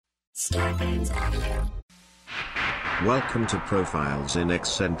Scarpins Audio. Welcome to Profiles in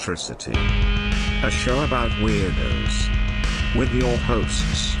Eccentricity, a show about weirdos. With your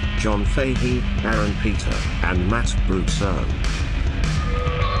hosts, John Fahey, Aaron Peter, and Matt Brousseau.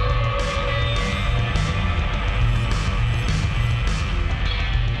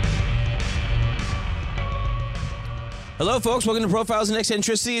 Hello, folks. Welcome to Profiles in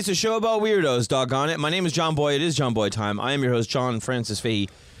Eccentricity. It's a show about weirdos, doggone it. My name is John Boy. It is John Boy time. I am your host, John Francis Fahey.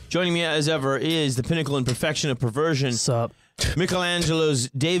 Joining me, as ever, is the pinnacle and perfection of perversion. Sup? Michelangelo's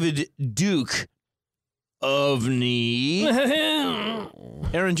David Duke of Knee.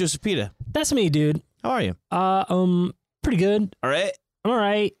 Aaron Josepita. That's me, dude. How are you? Pretty good. All right? I'm all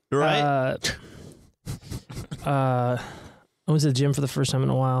right. You all right? I was at the gym for the first time in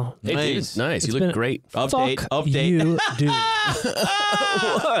a while. Hey, Nice. dude, nice. You been- look great. Update. Fuck you, dude.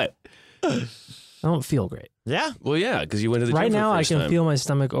 What? I don't feel great. Yeah. Well, yeah, because you went to the gym Right for the now, I first can time. feel my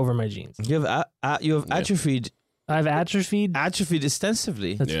stomach over my jeans. You have atrophied I've atrophied.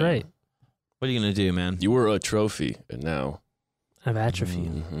 extensively. That's Yeah. right. What are you going to do, man? You were a trophy, and now. I've atrophied.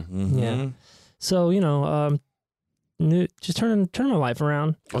 Mm-hmm. Yeah. So, just turn my life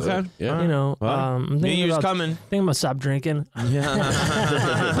around. Okay. Yeah. You know, Well, I'm New thinking Year's about, coming. thinking about stop drinking.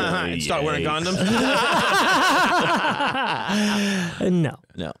 Yeah. Start wearing Yikes. condoms? No.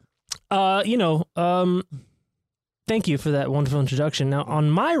 No. Thank you for that wonderful introduction. Now, on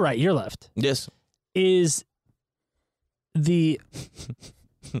my right, your left, Yes. is the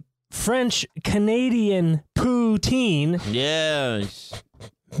French-Canadian poutine, Yes.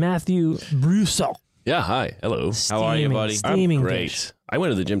 Matthew Brousseau. Yeah, hi. Hello. How are you, buddy? Steaming I'm great. dish. I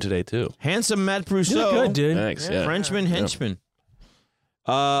went to the gym today, too. Handsome Matt Brousseau. You look good, dude. Thanks, yeah. Frenchman, henchman.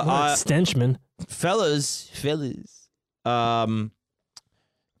 What, stenchman. Fellas,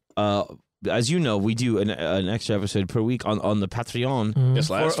 as you know, we do an extra episode per week on the Patreon. Mhm. This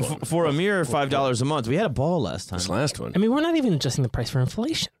last one. For a mere $5 a month. We had a ball last time. This last one. I mean, we're not even adjusting the price for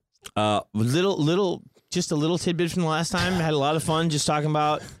inflation. Just a little tidbit from the last time. Had a lot of fun just talking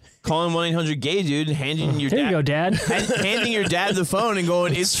about calling 1-800-GAY dude and handing your There you go, dad, Dad. handing your dad the phone and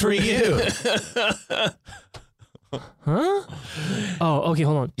going, "It's for you." Huh? Oh, okay,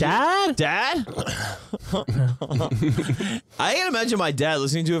 hold on. Dad? Dad? I can imagine my dad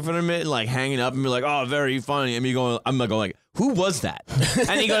listening to it for a minute and like hanging up and be like, "Oh, very funny." And me going, I'm like, "Who was that?"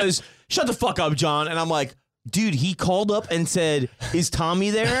 And he goes, "Shut the fuck up, John." And I'm like, "Dude, he called up and said, 'Is Tommy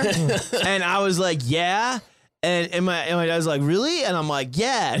there?'" And I was like, "Yeah." And my dad's like, "Really?" And I'm like,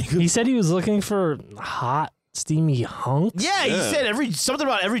 "Yeah." And he goes, He said he was looking for hot, steamy hunks. yeah, he said something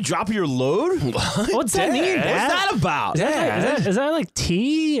about every drop of your load. What's that mean, What's Dad? that about? Is that like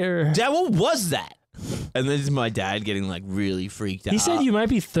tea or? Dad, what was that? And then it's my dad getting like really freaked out. He said you might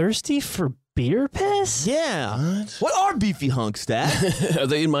be thirsty for beer piss? Yeah. What are beefy hunks, Dad? Are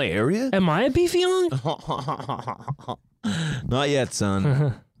they in my area? Am I a beefy hunk? Not yet,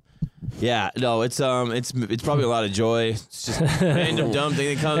 son. Yeah, no, it's probably a lot of joy. It's just random dumb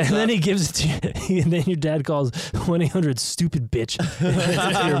thing that comes And then up. he gives it to you, and then your dad calls 1-800 stupid bitch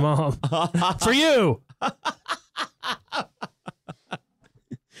to your mom. For you!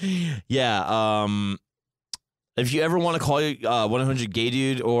 Yeah, if you ever want to call 1-800-GAY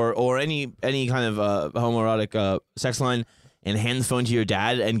dude or any kind of homoerotic sex line and hand the phone to your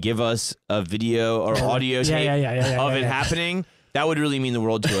dad and give us a video or audio tape of it happening, that would really mean the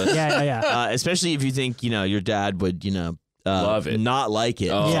world to us. Yeah. Especially if you think, your dad would, Love it. not like it.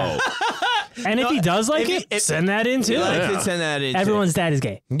 Oh. Yeah. And if he does like it, send that in too. Yeah. Send that in. Everyone's dad is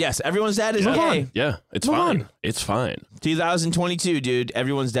gay. Yes, everyone's dad is Move gay. on. Yeah, it's Move fine. on. It's fine. 2022, dude.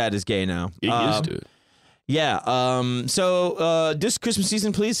 Everyone's dad is gay now. It used to. Yeah. So this Christmas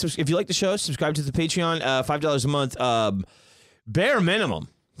season, please, if you like the show, subscribe to the Patreon. $5 a month, bare minimum,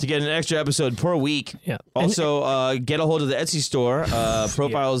 to get an extra episode per week. Yeah. Also, get a hold of the Etsy store,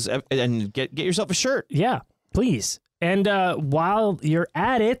 profiles, and get yourself a shirt. Yeah, please. And while you're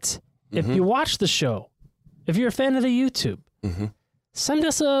at it, if you watch the show, if you're a fan of the YouTube, send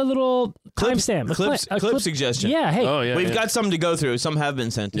us a little timestamp, a clip suggestion. Yeah, hey, Oh, yeah. We've got some to go through. Some have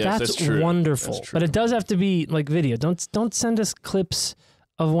been sent. Yeah. Yes, that's that's true. wonderful. That's true. But it does have to be like video. Don't send us clips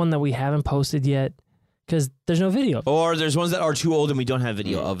of one that we haven't posted yet, because there's no video. Or there's ones that are too old and we don't have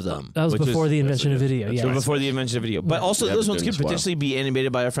video of them. That was which before is- the invention of video. So Yeah, before the invention of video. But also Yeah, those but ones then could it's wild. potentially be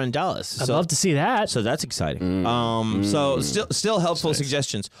animated by our friend Dallas. I'd So, love to see that. so that's exciting. So still helpful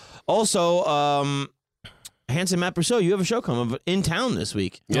suggestions. Also, Handsome Matt Brousseau, you have a show coming up in town this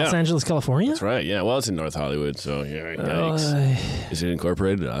week. Yeah. Los Angeles, California. That's right. Yeah. Well, it's in North Hollywood, so yeah. Yikes. Is it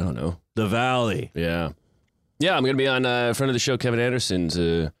incorporated? I don't know. The Valley. Yeah. Yeah, I'm going to be on a friend of the show, Kevin Anderson's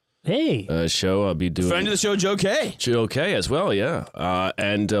Hey. show. I'll be doing Friend of the show, Joe K. Joe K as well, yeah.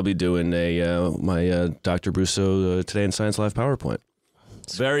 And I'll be doing my Dr. Brusso Today in Science Live PowerPoint.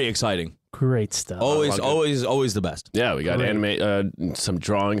 Very exciting. Great stuff. Always the best. Yeah, we got some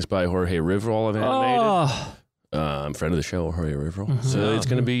drawings by Jorge Riverol I've animated. Oh, Friend of the show, Jorge Riverol. So it's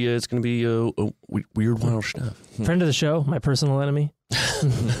gonna be weird, wild stuff. friend of the show, my personal enemy.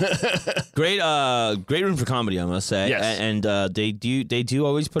 Great room for comedy, I must say. Yes. And they do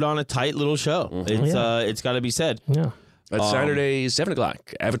always put on a tight little show. It's got to be said. Yeah. That's Saturday, 7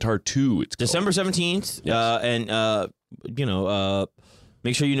 o'clock. Avatar 2. It's called. December 17th. Yes.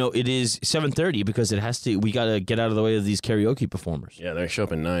 Make sure you know it is 7:30 because we got to get out of the way of these karaoke performers. Yeah, they show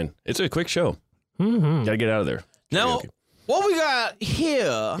up at 9. It's a quick show. Mm-hmm. Gotta get out of there. Now, Karaoke. what we got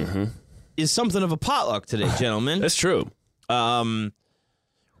here is something of a potluck today, gentlemen. That's true.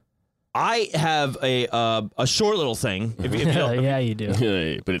 I have a short little thing. If you know, Yeah, you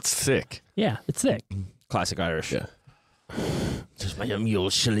do. But it's thick. Yeah, it's thick. classic Irish. Yeah. Just my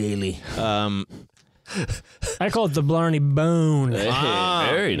mule shillelagh. I call it the Blarney Bone. Hey, Ah.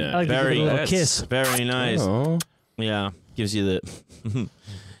 very nice. I like to give it a little That's- kiss. Very nice. Oh. Yeah, gives you the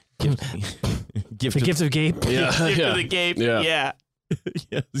gift The gift of gape. Yeah. gift yeah. of the gape. Yeah.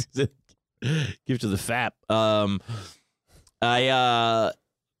 Yeah. Gift of the fap.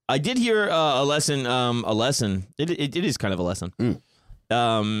 I did hear a lesson. It is kind of a lesson.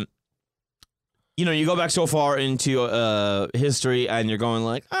 You go back so far into history, and you're going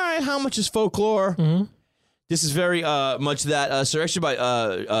like, all right, how much is folklore? Mm-hmm. This is very much that suggested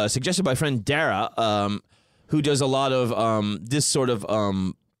by friend Dara, who does a lot of this sort of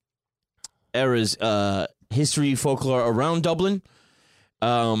era's history, folklore around Dublin.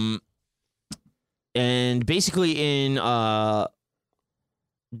 And basically in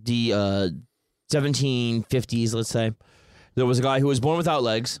the 1750s, let's say, there was a guy who was born without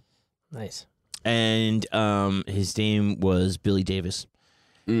legs, Nice. and his name was Billy Davis.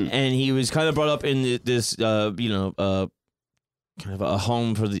 And he was kind of brought up in this, kind of a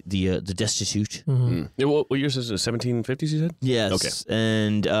home for the destitute. Mm-hmm. Yeah, what years is it? 1750s, you said? Yes. Okay.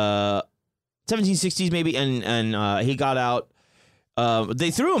 And 1760s maybe, and he got out.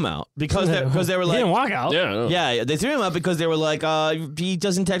 They threw him out because they were He like, didn't walk out. Yeah. No. yeah, they threw him out because they were like, he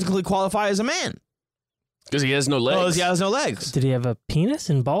doesn't technically qualify as a man. Because he has no legs. Well, he has no legs. Did he have a penis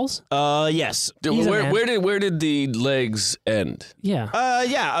and balls? Yes. He's a man. Where did the legs end? Yeah.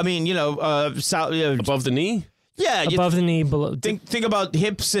 Yeah. I mean, Above the knee? yeah. You Above the knee, below. think about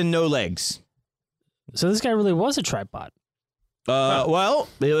hips and no legs. So this guy really was a tripod. Well,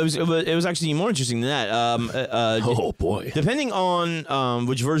 it was actually more interesting than that. Oh boy. Depending on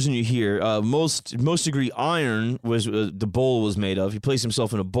which version you hear, most degree iron was the bowl was made of. He placed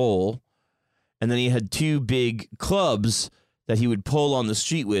himself in a bowl, and then he had two big clubs that he would pull on the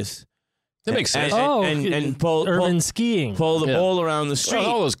street with. That makes sense. And pull skiing. pull the Yeah. bowl around the street. Well,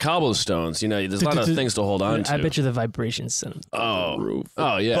 all those cobblestones, there's a lot of things to hold on to. I bet you the vibrations sent him. Oh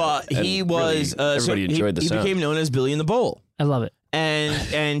yeah. But And he was really, everybody enjoyed the he sound. became known as Billy in the Bowl, I love it.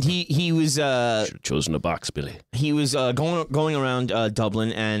 and he was Should have chosen a box, Billy. he was going around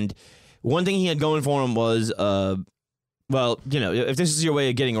Dublin, and one thing he had going for him was if this is your way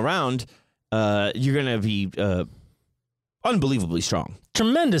of getting around, you're gonna be unbelievably strong.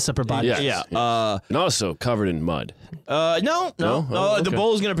 Tremendous upper body. Yes. Yeah. And also covered in mud. No. Oh, The okay.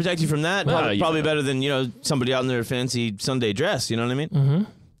 bowl's gonna protect you from that. Well, Probably yeah. better than somebody out in their fancy Sunday dress. You know what I mean?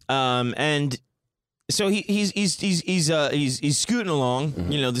 Mm-hmm. And so he's scooting along,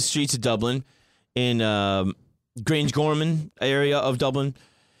 the streets of Dublin, in Grange Gorman area of Dublin,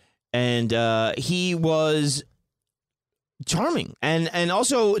 and he was charming and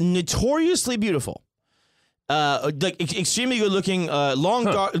also notoriously beautiful. Extremely good looking,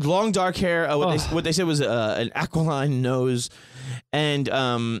 long dark hair. What they said was an aquiline nose, and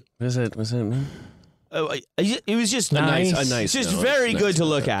What's that mean? it was just Nice. A nice just nose. very Nice good to nose,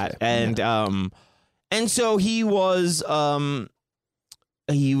 look okay. at, and so he was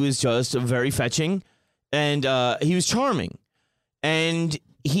just very fetching, and he was charming, and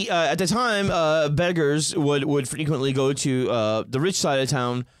he at the time beggars would frequently go to the rich side of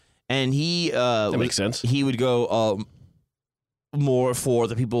town, and That makes sense. he would go more for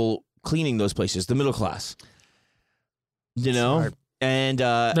the people cleaning those places, the middle class, Smart. and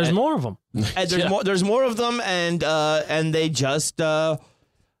There's more of them. and there's more of them, and they just they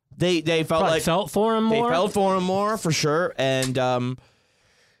felt Probably like felt for him more. they felt for him more for sure, and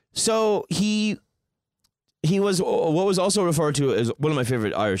so he was what was also referred to as one of my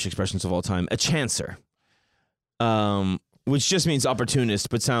favorite Irish expressions of all time, a chancer, which just means opportunist,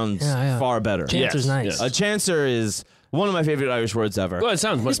 but sounds Yeah. far better. Chancer's Yes, nice. yes. A chancer is One of my favorite Irish words ever. Well, it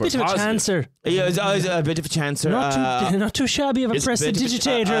sounds much He's a more bit of a positive. chancer. Yeah, it's always a bit of a chancer. Not too shabby of a It's bit of a-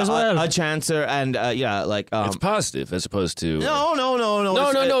 prestidigitator as well. A chancer, and yeah, like It's positive as opposed to. no.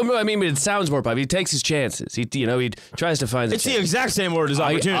 No. I mean, it sounds more positive. He takes his chances. He tries to find. It's the exact same word as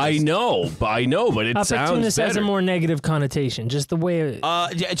I opportunist. know, but it sounds Opportunist has a better. more negative connotation. Just the way. Yeah,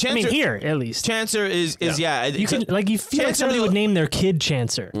 chancer, I mean, here at least. Chancer is yeah. You can you feel like Chancer somebody is- would name their kid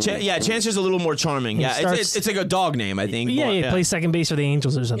Chancer. yeah, Chancer's a little more charming. Yeah, starts- it's like a dog name, I think. Yeah, more, he plays second base for the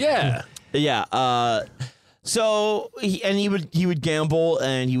Angels or something. Yeah. Yeah. So he would gamble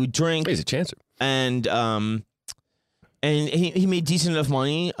and he would drink He's a chancer. and he made decent enough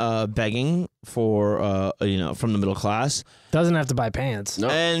money begging for from the middle class. Doesn't have to buy pants. No.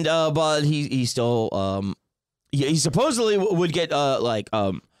 And but he still he supposedly would get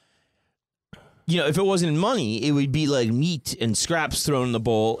if it wasn't money, it would be like meat and scraps thrown in the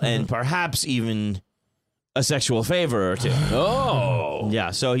bowl and perhaps even a sexual favor or two. Oh.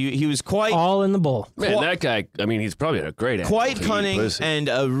 Yeah, so he was quite All in the bowl. Man, that guy, I mean, he's probably a great actor. quite He cunning pussy. and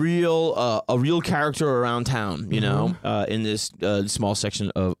a real character around town, in this small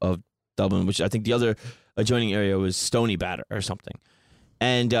section of Dublin, which I think the other adjoining area was Stony Batter or something.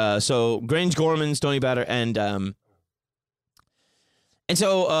 And so Grange Gorman, Stony Batter, and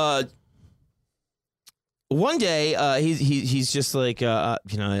so one day he's just like I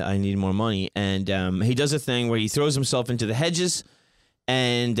need more money, and he does a thing where he throws himself into the hedges,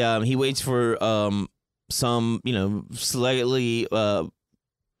 and he waits for some slightly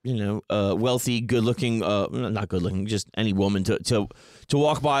wealthy, good-looking, not good-looking, just any woman to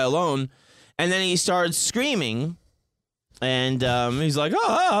walk by alone, and then he starts screaming, and he's like,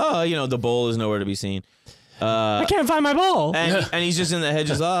 the bowl is nowhere to be seen. I can't find my bowl. And he's just in the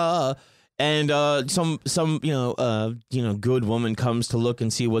hedges, and some good woman comes to look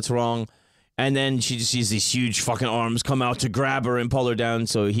and see what's wrong, and then she just sees these huge fucking arms come out to grab her and pull her down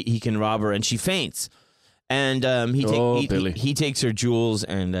so he can rob her, and she faints, and he takes her jewels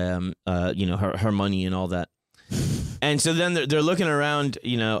and her money and all that, and so then they're looking around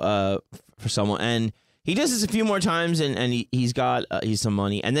for someone, and he does this a few more times, and he's got some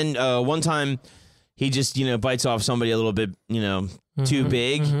money, and then one time. He just, bites off somebody a little bit, too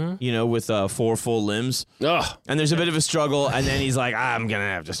big, with 4 full limbs. Ugh. And there's a bit of a struggle, and then he's like, I'm going to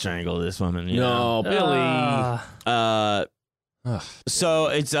have to strangle this woman. No, Billy. So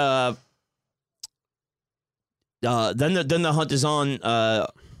it's, then the hunt is on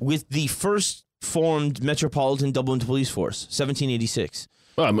with the first formed Metropolitan Dublin Police Force, 1786.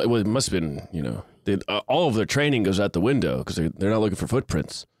 Well, it must have been, all of their training goes out the window because they're not looking for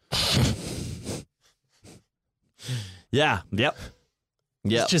footprints. Yeah, yep.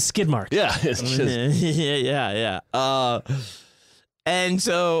 It's just skid marks. Yeah, it's just. yeah. And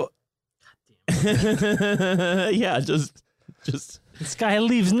so, yeah, just. This guy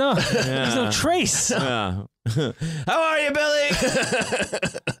leaves there's no trace. Yeah. How are you, Billy?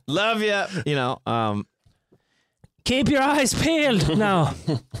 Love you. Keep your eyes peeled now.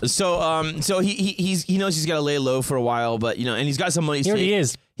 So he knows he's got to lay low for a while, but and he's got some money. Here he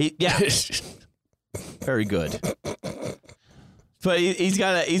is. Very good. But he's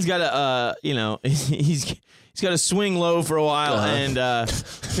got to swing low for a while,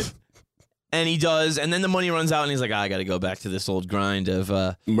 and he does, and then the money runs out, and he's like, I got to go back to this old grind of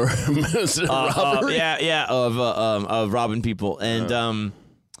robbery. of robbing people,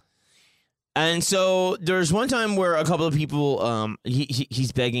 and so there's one time where a couple of people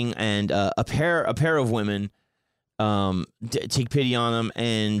he's begging, and a pair of women take pity on him,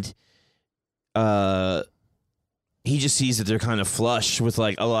 and he just sees that they're kind of flush with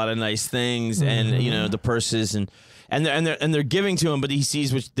like a lot of nice things, and the purses and they're giving to him, but he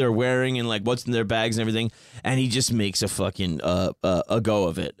sees what they're wearing and like what's in their bags and everything, and he just makes a fucking a go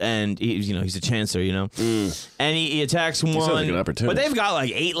of it, and he's a chancer, and he attacks one, like an opportunist. but they've got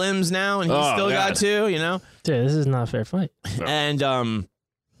like 8 limbs now, and he's still got 2, Dude, this is not a fair fight.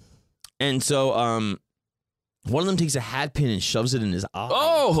 and so one of them takes a hat pin and shoves it in his eye.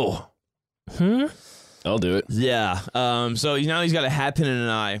 Oh, I'll do it. Yeah. So now he's got a hat pin in an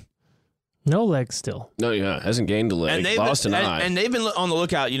eye. No legs still. No, hasn't gained a leg, And they've lost an eye. And they've been on the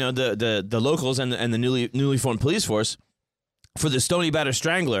lookout, the locals and the newly formed police force for the Stony Batter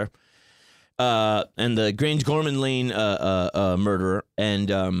Strangler and the Grange Gorman Lane murderer.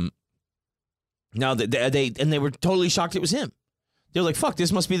 And now they were totally shocked it was him. They're like, fuck,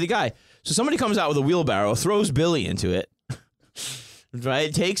 this must be the guy. So somebody comes out with a wheelbarrow, throws Billy into it.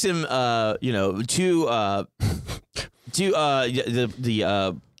 Right, takes him, to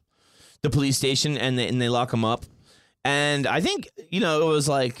the police station, and they lock him up, And I think, it was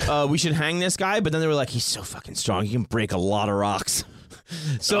like, we should hang this guy. But then they were like, he's so fucking strong. He can break a lot of rocks.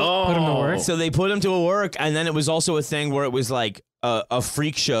 So Put him to work. So they put him to work. And then it was also a thing where it was like a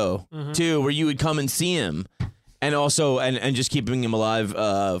freak show, too, where you would come and see him. And also, and just keeping him alive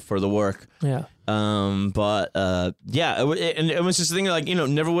for the work. Yeah. And it was just a thing like,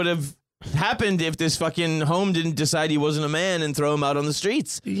 never would have happened if this fucking home didn't decide he wasn't a man and throw him out on the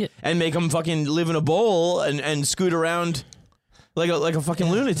streets and make him fucking live in a bowl and scoot around like a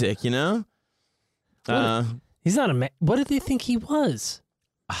fucking lunatic, He's not a man. What did they think he was?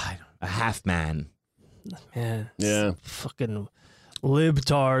 A half man. Man. Yeah. Fucking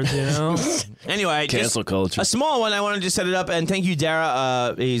libtards, Anyway, Cancel culture. a small one. I wanted to set it up, and thank you,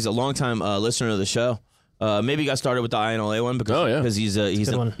 Dara. He's a longtime listener of the show. Maybe got started with the INLA one because he's a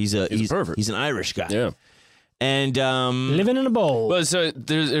pervert. He's an Irish guy. Yeah. And living in a bowl. Well, so it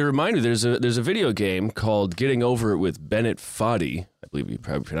reminded me, there's a video game called Getting Over It with Bennett Foddy, I believe you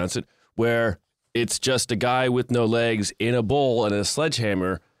probably pronounce it, where it's just a guy with no legs in a bowl and a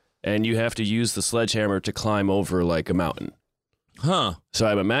sledgehammer, and you have to use the sledgehammer to climb over like a mountain. Huh. So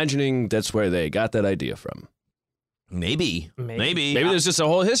I'm imagining that's where they got that idea from. Maybe There's just a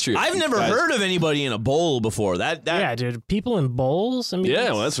whole history. I've never heard of anybody in a bowl before. That yeah, dude. People in bowls. I mean,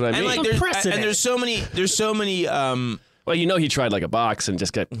 Yeah, well, that's what I mean. and there's so many. Well, he tried like a box and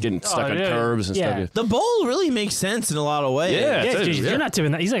just kept getting stuck on curves and stuff. The bowl really makes sense in a lot of ways. Yeah. Yeah, dude, you're not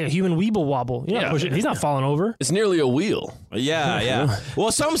doing that. He's like a human weeble wobble. You're not pushing. He's not falling over. It's nearly a wheel. Yeah.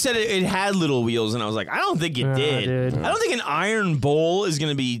 Well, some said it had little wheels, and I was like, I don't think it did. Dude. I don't think an iron bowl is going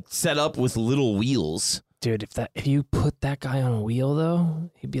to be set up with little wheels. Dude, if you put that guy on a wheel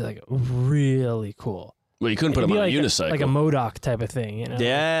though, he'd be like really cool. Well, you couldn't put him on like a unicycle. like a MODOK type of thing,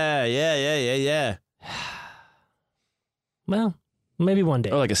 Yeah. Well, maybe one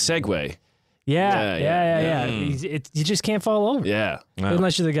day. Or like a Segway. Yeah. You just can't fall over. Yeah.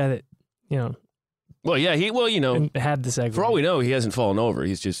 Unless you're the guy that, Well, yeah. had the segment. For all we know, he hasn't fallen over.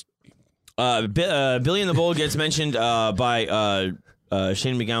 He's just. Billy in the Bowl gets mentioned by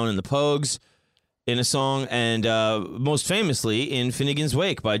Shane McGowan and the Pogues in a song, and most famously in Finnegan's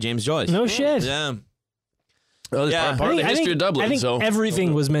Wake by James Joyce. No shit. Yeah. Well, it's part of the history of Dublin. I think so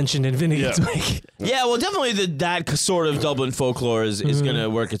everything was mentioned in Finnegan's Wake. Yeah, well, definitely that sort of Dublin folklore is going to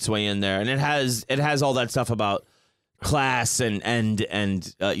work its way in there, and it has all that stuff about class and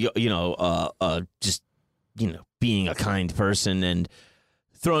just being a kind person and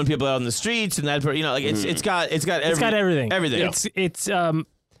throwing people out on the streets and that it's got everything. Everything.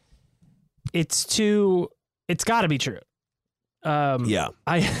 It's got to be true.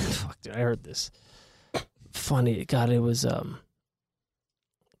 I heard this. Funny, God, it was.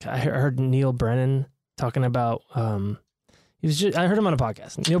 I heard Neil Brennan talking about. I heard him on a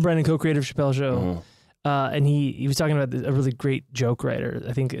podcast. Neil Brennan, co-creator of Chappelle Show, and he was talking about a really great joke writer.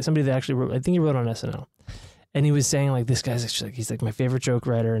 I think somebody that actually wrote. I think he wrote on SNL, and he was saying like this guy's actually he's like my favorite joke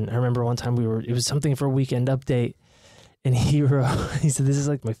writer. And I remember one time it was something for a Weekend Update, and he said this is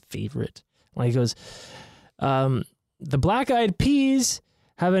like my favorite. Like he goes, the Black Eyed Peas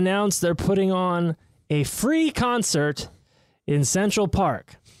have announced they're putting on a free concert in Central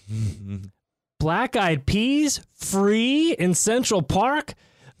Park. Black Eyed Peas free in Central Park?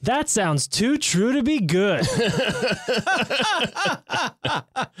 That sounds too true to be good.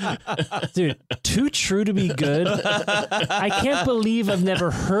 Dude, too true to be good? I can't believe I've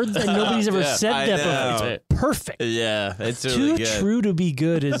never heard that. Nobody's ever said that before. It's perfect. Yeah, it's Too really good. true to be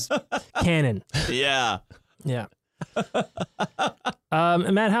good is canon. Yeah. Yeah.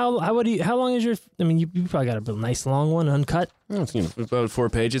 Matt, how long is your? I mean, you probably got a nice long one, uncut. Well, it's, about 4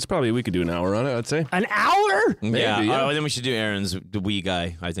 pages. Probably we could do an hour on it. I'd say. An hour? Yeah. yeah. Oh, then we should do Aaron's the wee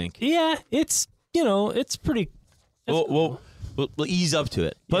guy. I think. Yeah, it's it's pretty. We'll ease up to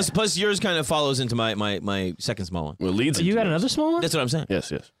it. Plus yours kind of follows into my second small one. Well, leads. You got another small one? That's what I'm saying.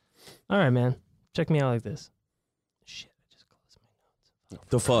 Yes. All right, man. Check me out like this. Shit, I just closed my notes.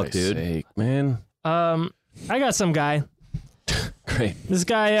 The fuck, dude. Sake, man. I got some guy. Great. This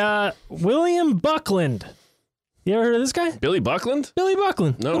guy, William Buckland. You ever heard of this guy? Billy Buckland? Billy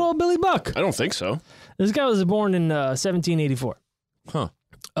Buckland. No. Good old Billy Buck. I don't think so. This guy was born in 1784.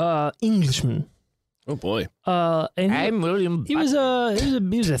 Huh. Englishman. Oh boy. And William. he was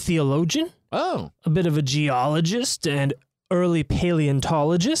a theologian, Oh. a bit of a geologist, and early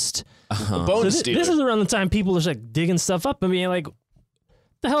paleontologist. A So bone stealer. this is around the time people were like digging stuff up and being like,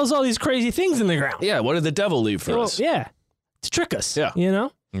 the hell's all these crazy things in the ground? Yeah, what did the devil leave for us? Yeah, to trick us. Yeah. You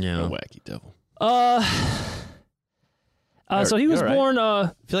know? Yeah. A wacky devil. So he was All right. born,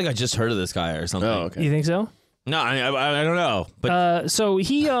 I feel like I just heard of this guy or something. Oh, okay. you think so? No, I don't know. But So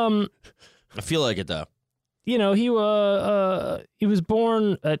he, I feel like it though. he was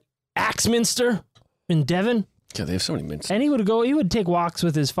born at Axminster in Devon. God, they have so many mints. And he would take walks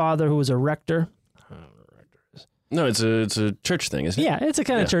with his father, who was a rector. No, it's a church thing, isn't it? Yeah, it's a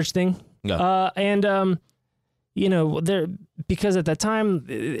kind of church thing. Yeah. Because at that time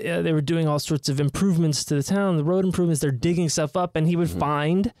they were doing all sorts of improvements to the town, the road improvements. They're digging stuff up, and he would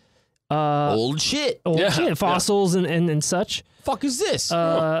find old shit. Fossils and such. Fuck is this? There's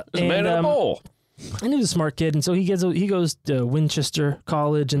a man in a bowl. And he was a smart kid, and so he goes to Winchester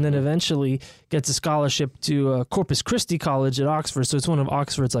College, and then eventually gets a scholarship to Corpus Christi College at Oxford. So it's one of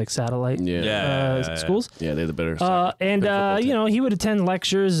Oxford's like satellite schools. Yeah, they're the better. He would attend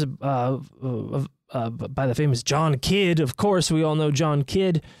lectures by the famous John Kidd. Of course, we all know John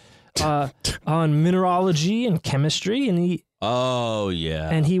Kidd on mineralogy and chemistry, and he. Oh yeah.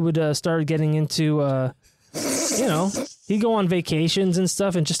 And he would start getting into. He'd go on vacations and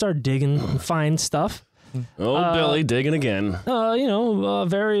stuff and just start digging and find stuff. Billy digging again.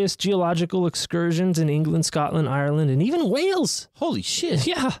 Various geological excursions in England, Scotland, Ireland, and even Wales. Holy shit.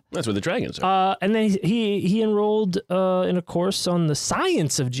 Yeah. That's where the dragons are. And then he enrolled in a course on the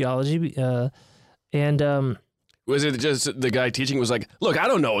science of geology. Was it just the guy teaching was like, look, I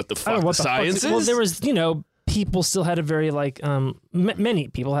don't know what the fuck the science is? Well, there was, people still had a very many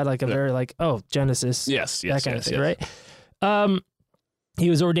people had like a very Genesis. Yes, that kind of thing, right? He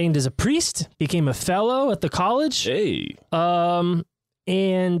was ordained as a priest, became a fellow at the college. Hey. And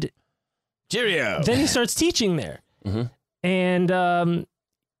cheerio. Then he starts teaching there. Mm-hmm. And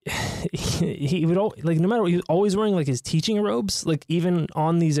he would no matter what, he was always wearing like his teaching robes, like even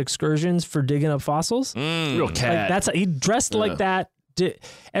on these excursions for digging up fossils. Real cat. Like he dressed like that.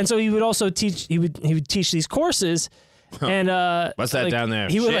 And so he would also teach. He would teach these courses, and what's that down there?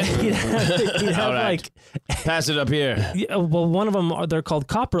 He would he'd have right. Pass it up here. Well, one of them they're called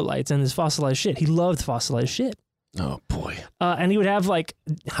coprolites, and is fossilized shit. He loved fossilized shit. Oh boy! And he would have like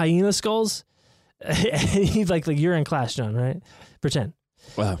hyena skulls. He'd like you're in class, John, right? Pretend.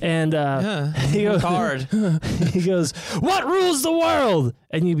 Wow. And he goes hard. He goes, "What rules the world?"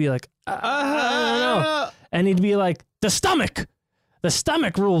 And you'd be like, "I don't know." And he'd be like, "The stomach." The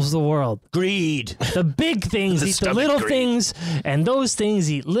stomach rules the world. Greed. The big things eat the little things, and those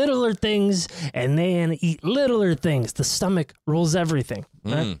things eat littler things, and then eat littler things. The stomach rules everything.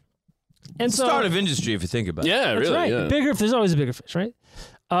 Right? And so, start of industry, if you think about it. Yeah, that's really. Right. Yeah. There's always a bigger fish, right?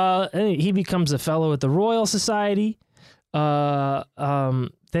 And he becomes a fellow at the Royal Society. Then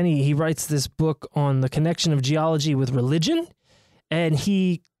he writes this book on the connection of geology with religion, and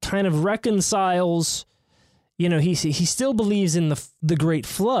he kind of reconciles. He still believes in the Great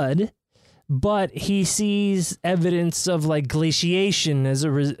Flood, but he sees evidence of like glaciation as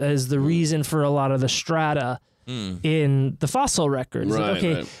the reason for a lot of the strata in the fossil records.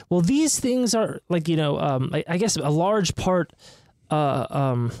 Right. Well, these things are like I guess a large part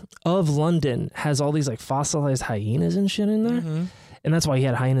of London has all these like fossilized hyenas and shit in there. Mm-hmm. And that's why he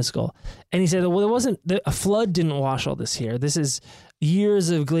had a hyena skull. And he said, well, a flood didn't wash all this here. This is years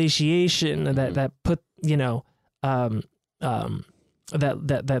of glaciation that put,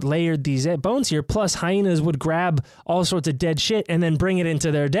 that layered these bones here. Plus, hyenas would grab all sorts of dead shit and then bring it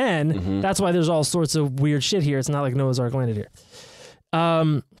into their den. Mm-hmm. That's why there's all sorts of weird shit here. It's not like Noah's Ark landed here.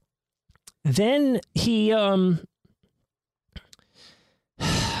 Then he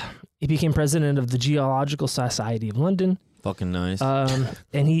became president of the Geological Society of London. Fucking nice.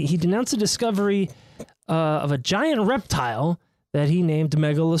 And he denounced the discovery of a giant reptile that he named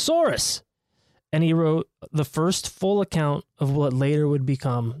Megalosaurus. And he wrote the first full account of what later would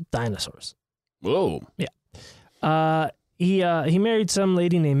become dinosaurs. Whoa. Yeah. He married some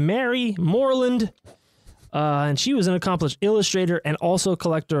lady named Mary Moreland. And she was an accomplished illustrator and also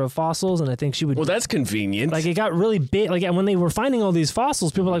collector of fossils. And I think she would... Well, that's convenient. Like, it got really big. Like, when they were finding all these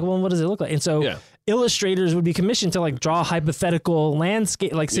fossils, people were like, well, what does it look like? And so illustrators would be commissioned to, like, draw hypothetical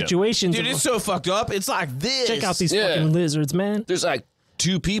landscape, like, situations. Dude, it's so fucked up. It's like this. Check out these fucking lizards, man. There's, like,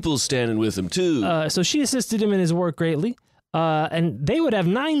 2 people standing with him, too. So she assisted him in his work greatly. And they would have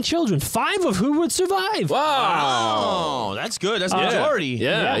 9 children, 5 of who would survive. Wow. Oh, that's good. That's majority.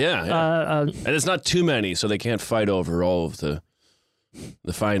 Yeah. And it's not too many, so they can't fight over all of the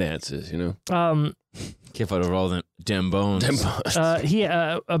finances, Can't fight over all the damn bones. He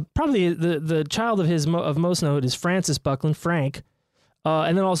probably the child of most note is Francis Buckland, Frank.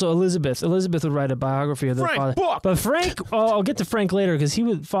 And then also Elizabeth. Elizabeth would write a biography of their father. Buck. But Frank, I'll get to Frank later because he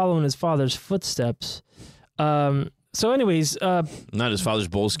would follow in his father's footsteps. So anyways... Not his father's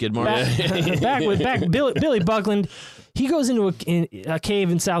bull skid mark. Billy Buckland, he goes into a cave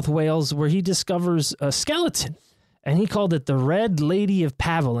in South Wales where he discovers a skeleton. and he called it the Red Lady of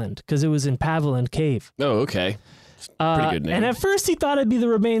Paviland because it was in Paviland Cave. Oh, okay. Pretty good name. And at first he thought it'd be the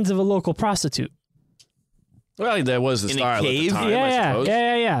remains of a local prostitute. Well, that was the In a style at the cave? time, I suppose.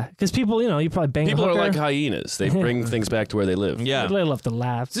 Yeah. Because people, you probably bang People a are hooker. like hyenas. They bring things back to where they live. Yeah. They love to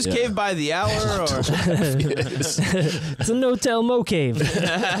laugh. Is this cave by the hour or? It's a no-tell mo cave.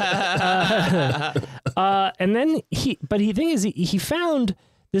 And then he found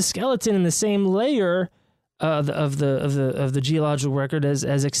the skeleton in the same layer of the geological record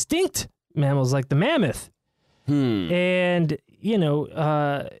as extinct mammals like the mammoth. And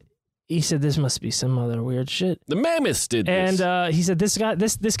he said this must be some other weird shit. The mammoths did this. And he said this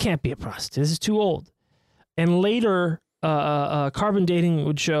can't be a prostitute. This is too old. And later, carbon dating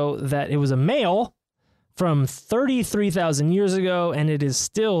would show that it was a male from 33,000 years ago, and it is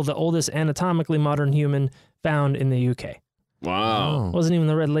still the oldest anatomically modern human found in the UK. Wow. It wasn't even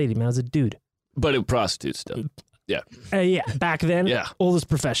the red lady, man. It was a dude. But it prostitutes still. Yeah. Yeah, back then, Yeah. oldest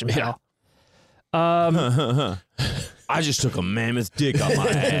profession, pal. I just took a mammoth dick on my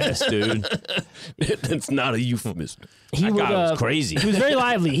ass, dude. It's not a euphemism. That guy was crazy. He was very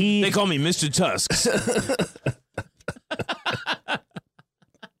lively. They call me Mr. Tusks.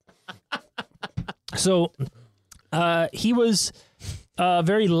 So he was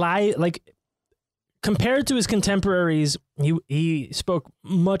very compared to his contemporaries, he spoke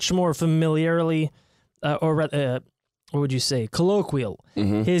much more familiarly, what would you say, colloquial.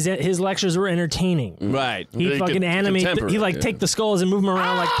 Mm-hmm. His lectures were entertaining. Right. He'd fucking animate. He'd take the skulls and move them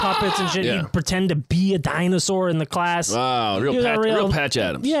around like puppets and shit. Yeah. He'd pretend to be a dinosaur in the class. Wow, real Patch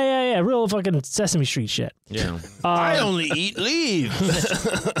Adams. Yeah. Real fucking Sesame Street shit. Yeah. I only eat leaves.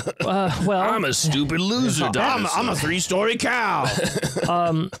 Well, I'm a stupid loser, I'm a 3-story cow.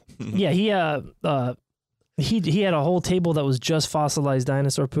 yeah, he had a whole table that was just fossilized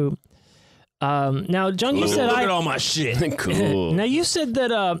dinosaur poop. Now, John, you said look at all my shit. Cool. Now you said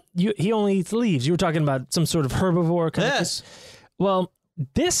that he only eats leaves. You were talking about some sort of herbivore. Yes. Well,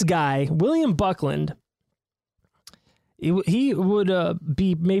 this guy, William Buckland, he would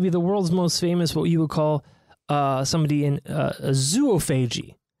be maybe the world's most famous, what you would call somebody in a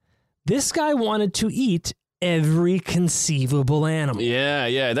zoophagy. This guy wanted to eat every conceivable animal.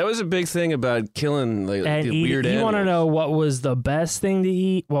 Yeah. That was a big thing about killing the weird animals. You want to know what was the best thing to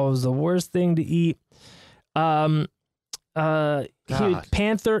eat? What was the worst thing to eat? He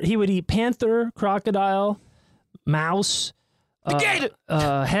would eat panther, crocodile, mouse,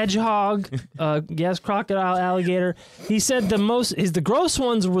 hedgehog, crocodile, alligator. He said the gross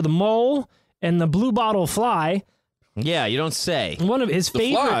ones were the mole and the blue bottle fly. Yeah, you don't say. One of his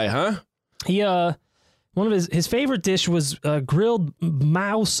favorite fly, huh? One of his favorite dish was grilled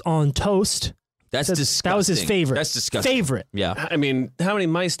mouse on toast. That's disgusting. That was his favorite. That's disgusting. Favorite. Yeah. I mean, how many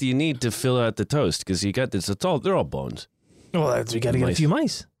mice do you need to fill out the toast? Because you got this. They're all bones. Well, we got to get a few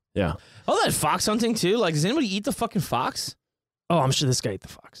mice. Yeah. Oh, that fox hunting too. Like, does anybody eat the fucking fox? Oh, I'm sure this guy ate the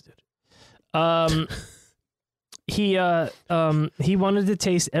fox, dude. He wanted to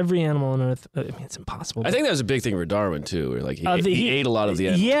taste every animal on Earth. I mean, it's impossible. I think that was a big thing for Darwin too. Where like he ate a lot of the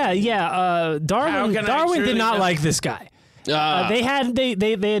animals. Yeah. Darwin did not like this guy. They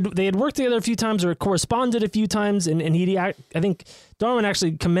had worked together a few times or corresponded a few times, and I think Darwin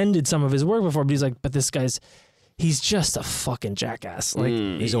actually commended some of his work before, but he's like, but this guy's. He's just a fucking jackass. Like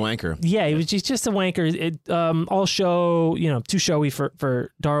he's a wanker. Yeah, he's just a wanker. All show, too showy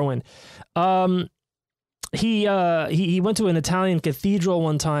for Darwin. He went to an Italian cathedral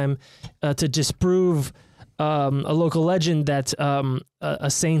one time to disprove a local legend that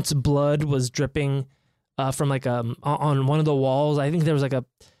a saint's blood was dripping from on one of the walls. I think there was like a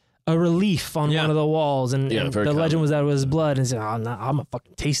relief on one of the walls, and the legend was that it was blood. And he said, I'm gonna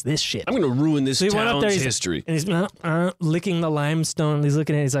fucking taste this shit. I'm gonna ruin this town's there, history. And he's licking the limestone. He's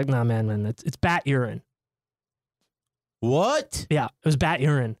looking at it. He's like, nah, man, it's bat urine. What? Yeah, it was bat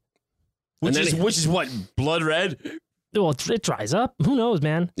urine. Which is what? Blood red? Well, it dries up. Who knows,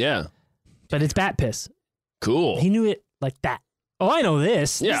 man? Yeah. But it's bat piss. Cool. He knew it like that. Oh, I know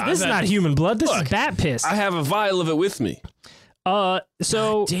this. Yeah, this is not human blood. This is bat piss. I have a vial of it with me.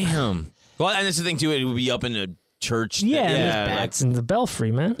 So damn. Well, and that's the thing too. It would be up in a church. Yeah, there's bats in the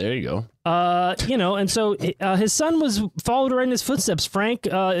belfry, man. There you go. And so his son followed right in his footsteps. Frank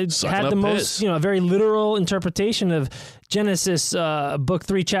had the most, very literal interpretation of Genesis, book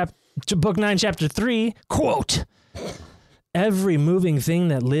 9, chapter 3. Quote: "Every moving thing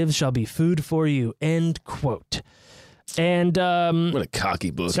that lives shall be food for you." End quote. And what a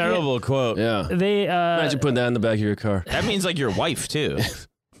cocky book. Terrible quote. Yeah. They imagine putting that in the back of your car. That means like your wife too.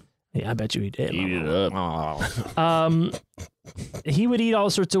 Yeah, I bet you he did. Eat it up. He would eat all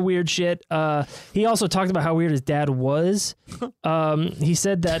sorts of weird shit. He also talked about how weird his dad was. He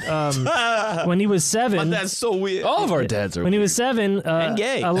said that when he was 7, That's so weird. All of our dads are. when he was 7, And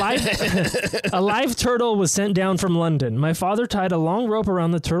gay. a live turtle was sent down from London. My father tied a long rope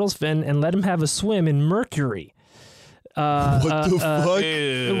around the turtle's fin and let him have a swim in mercury. What the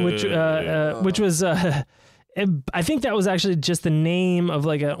fuck? Which was I think that was actually just the name of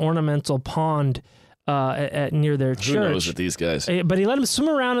like an ornamental pond near their church. Who knows with these guys? But he let him swim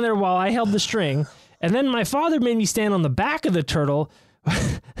around in there while I held the string. And then my father made me stand on the back of the turtle.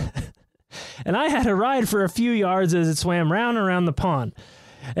 And I had to ride for a few yards as it swam round and around the pond.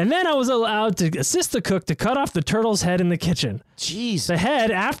 And then I was allowed to assist the cook to cut off the turtle's head in the kitchen. Jeez. The head,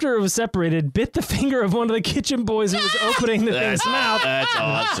 after it was separated, bit the finger of one of the kitchen boys who was opening the thing's mouth. That's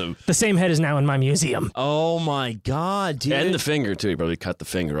awesome. The same head is now in my museum. Oh my God, dude. And the finger too. He probably cut the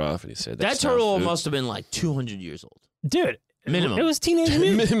finger off, and he said that that's not turtle food." must have been like 200 years old. Dude. Minimum. It was Teenage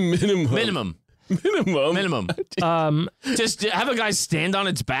Mutant. minimum. Minimum. Just have a guy stand on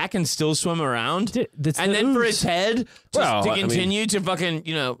its back and still swim around. Dude, that's and the then for ooze. its head Well, to I mean- continue to fucking,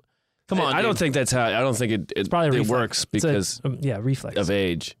 come on. I don't dude. think that's how. I don't think it Probably a reflex. works It's a- because reflex. of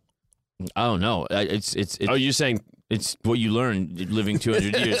age. Oh, no. It's Oh, you're saying It's what you learn living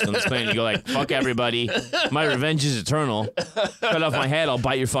 200 years on this planet. You go like, fuck everybody. My revenge is eternal. Cut off my head, I'll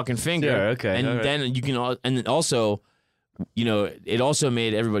bite your fucking finger. Yeah, okay, And all right. then you can, and then also, it also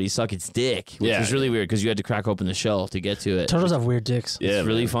made everybody suck its dick, which Yeah. was really weird because you had to crack open the shell to get to it. Turtles have weird dicks. yeah, It's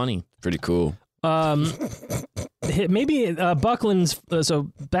really man. funny. Pretty cool. Maybe Buckland's.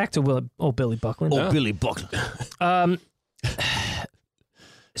 So back to Billy Buckland. Oh, Billy Buckland.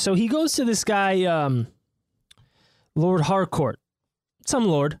 So he goes to this guy, Lord Harcourt, some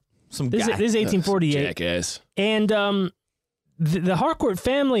lord. Some This guy. is 1848, Jackass. and the Harcourt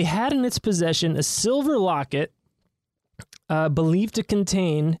family had in its possession a silver locket believed to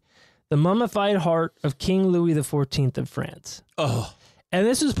contain the mummified heart of King Louis XIV of France. Oh. And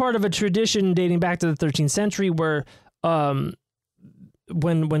this was part of a tradition dating back to the 13th century where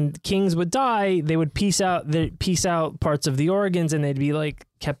when kings would die, they would piece out parts of the organs and they'd be like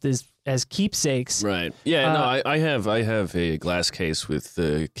kept as keepsakes. Right. Yeah. No. I have a glass case with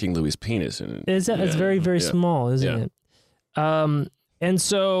King Louis's penis in it. It's very, very yeah. small, isn't it? And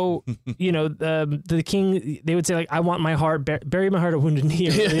so, the king, they would say like, I want my heart, bury my heart at Wounded Knee.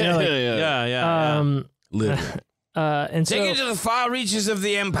 Yeah. Live. And so, Take it to the far reaches of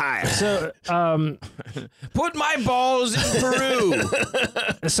the empire. so, Put my balls in Peru.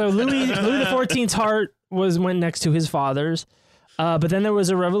 so Louis XIV's heart went next to his father's. But then there was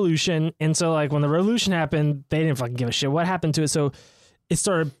a revolution, and so like when the revolution happened, they didn't fucking give a shit what happened to it. So it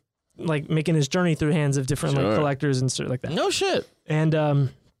started like making his journey through the hands of different like collectors and stuff like that. No shit. And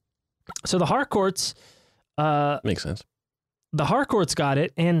so the Harcourts, Makes sense. the Harcourts got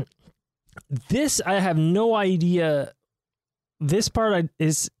it, and this I have no idea. This part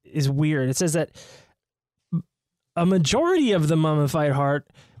is weird. It says that a majority of the mummified heart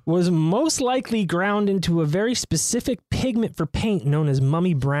was most likely ground into a very specific pigment for paint known as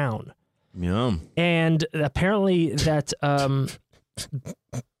mummy brown. Yum. And apparently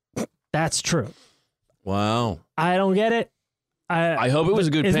that's true. Wow. I don't get it. I hope it was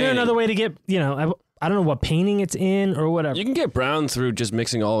a good Is painting. there another way to get, I don't know what painting it's in or whatever. You can get brown through just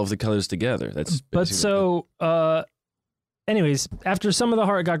mixing all of the colors together. That's But basically- so, anyways, after some of the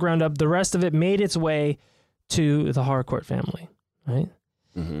heart got ground up, the rest of it made its way to the Harcourt family, right?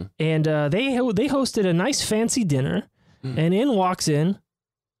 Mhm. And they hosted a nice fancy dinner, and in walks in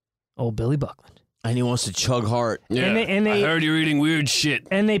old Billy Buckland. And he wants to chug heart. Yeah. and they- I heard you're eating weird shit.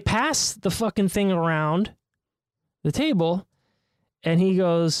 And they pass the fucking thing around the table, and he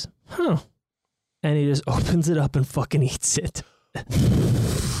goes, huh. And he just opens it up and fucking eats it.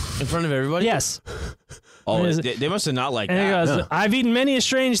 In front of everybody? Yes. Oh, And they must have not liked And he that. goes, I've eaten many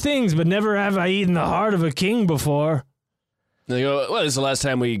strange things, but never have I eaten the heart of a king before. And they go, well, this is the last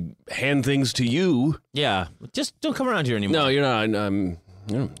time we hand things to you. Yeah. Just don't come around here anymore. No, you're not.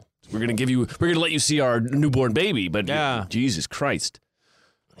 We're gonna let you see our newborn baby, but Yeah. Jesus Christ.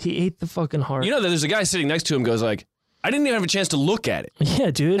 He ate the fucking heart. You know that there's a guy sitting next to him goes like, I didn't even have a chance to look at it. Yeah,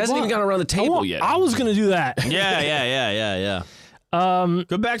 dude. Hasn't even gone around the table yet. I was gonna do that. Yeah.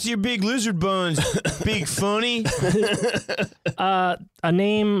 Go back to your big lizard buns, big funny. A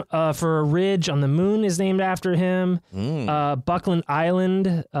name for a ridge on the moon is named after him. Buckland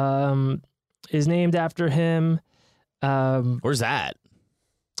Island is named after him. Where's that?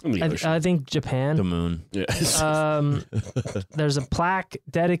 In the ocean. I think Japan. The moon. Yeah. There's a plaque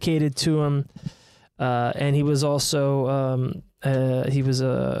dedicated to him, and he was also He was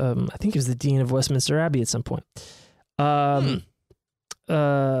I think he was the dean of Westminster Abbey at some point.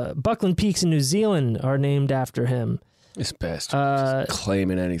 Buckland Peaks in New Zealand are named after him. This bastard just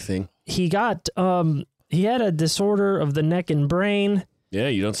claiming anything. He got he had a disorder of the neck and brain. Yeah,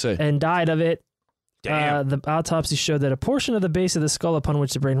 you don't say. And died of it. Damn. The autopsy showed that a portion of the base of the skull upon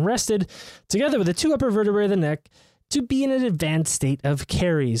which the brain rested, together with the 2 upper vertebrae of the neck, to be in an advanced state of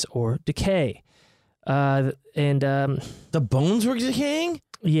caries or decay. The bones were decaying?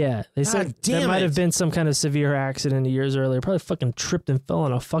 Yeah, they said there might have been some kind of severe accident years earlier. Probably fucking tripped and fell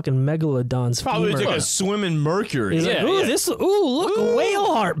on a fucking megalodon's Probably femur. took a swim in mercury. He's like, look, a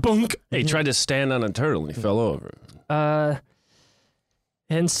whale heart, bunk. Hey, he tried to stand on a turtle and he fell over.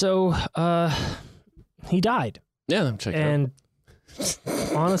 And so he died. Yeah, I'm checking. And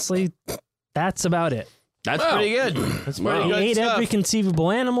honestly, that's about it. That's pretty good. That's pretty He good ate stuff. every conceivable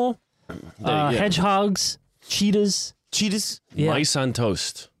animal, hedgehogs, cheetahs. Yeah. Mice on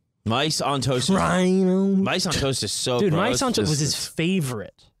toast. Mice on toast. Rhino. Mice on toast is so Dude, gross. mice on toast was Just- his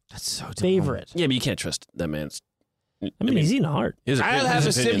favorite. That's so dumb. Favorite. Yeah, but you can't trust that man's. I mean, he's eating a heart. His I'll opinion- have a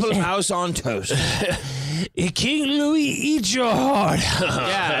his opinions. simple mouse on toast. King Louis, eat your heart.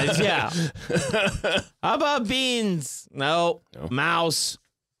 yeah. How about beans? No. Mouse.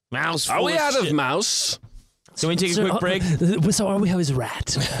 Mouse. Are full we of out of shit. mouse? Can we take a quick break? So all we have is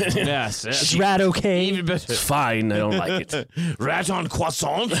rat. Yes. Is rat okay? Even better. It's fine. I don't like it. Rat on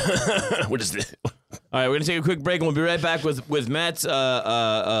croissant. What is this? All right, we're gonna take a quick break, and we'll be right back with Matt's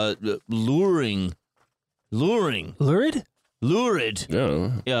lurid,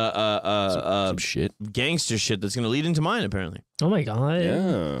 No. Some shit. gangster shit that's gonna lead into mine apparently. Oh my god.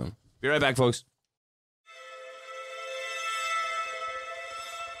 Yeah. Be right back, folks.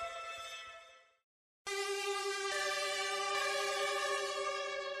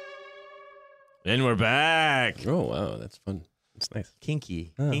 And we're back. Oh wow, that's fun. That's nice.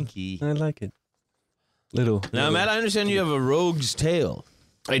 Kinky, Oh. kinky. I like it. Little. Now, Matt, I understand you have a rogue's tale.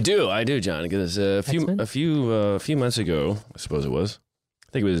 I do, John. Because a few months ago, I suppose it was.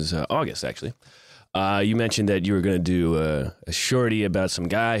 I think it was August actually. You mentioned that you were going to do a shorty about some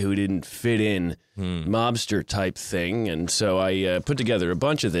guy who didn't fit in, mobster type thing, and so I put together a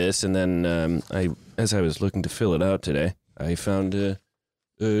bunch of this, and then as I was looking to fill it out today, I found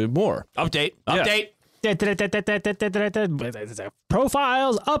more. Update. Yeah.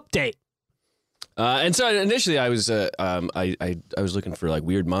 Profiles update. And so initially, I was I was looking for like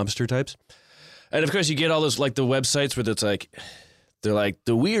weird mobster types, and of course, you get all those like the websites where it's like. They're like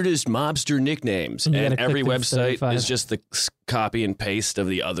the weirdest mobster nicknames, You and gotta every click the website 75. is just the copy and paste of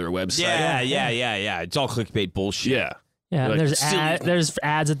the other website. Yeah. It's all clickbait bullshit. Yeah. Yeah, Like, there's silly. there's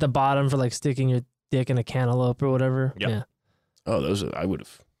ads at the bottom for like sticking your dick in a cantaloupe or whatever. Yep. Yeah. Oh, those are, I would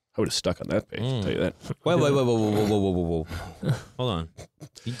have stuck on that page. I'll tell you that. Wait. Whoa. Hold on.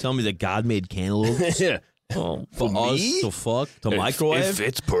 You tell me that God made cantaloupes Yeah. Oh, for us me? to fuck to microwave? If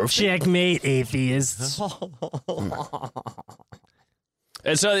it's perfect. checkmate, atheists.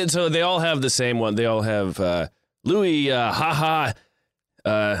 And so they all have the same one. They all have Louis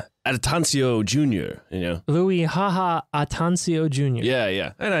Atancio Jr. You know. Louis Haha Atancio Jr.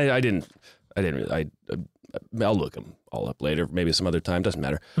 Yeah. And I didn't really. I'll look them all up later. Maybe some other time. Doesn't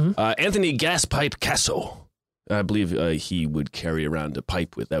matter. Anthony Gaspipe Casso. I believe he would carry around a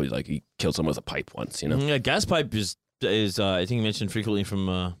pipe with. That was like he killed someone with a pipe once. You know. Yeah, gas pipe is I think mentioned frequently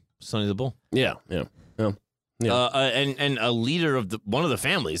from Sonny the Bull. Yeah. And a leader of one of the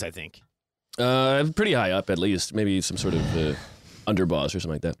families, I think. Pretty high up, at least. Maybe some sort of underboss or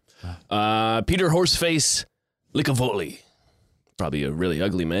something like that. Peter Horseface Licavoli. Probably a really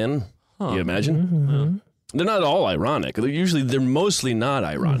ugly man, you imagine? Mm-hmm. They're not all ironic. They're mostly not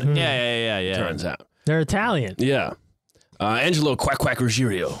ironic, Mm-hmm. Yeah. turns out. They're Italian. Yeah. Angelo Quack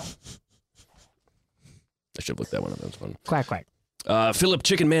Ruggiero. I should have looked that one up. That was fun. Quack quack. Philip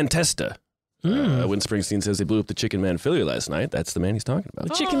Chicken Man Testa. When Springsteen says they blew up the Chicken Man Philly last night, that's the man he's talking about.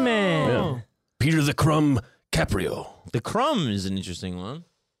 The Chicken Man. Yeah. Peter the Crumb Caprio. The Crumb is an interesting one.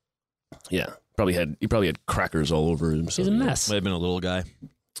 Yeah, he probably had crackers all over himself. He's a mess. Might have been a little guy.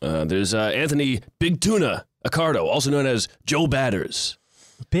 There's Anthony Big Tuna Accardo, also known as Joe Batters,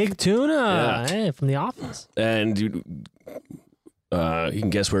 Big Tuna. Yeah. Hey, from The Office. and you can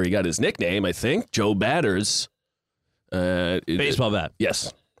guess where he got his nickname. I think Joe Batters. Baseball bat.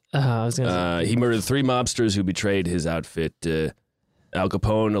 Yes, I was gonna. he murdered 3 mobsters who betrayed his outfit. Al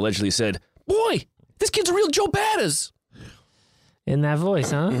Capone allegedly said, "Boy, this kid's a real Joe Batters." In that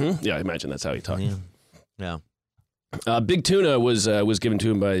voice, huh? Mm-hmm. Yeah, I imagine that's how he talked. Yeah. Big Tuna was given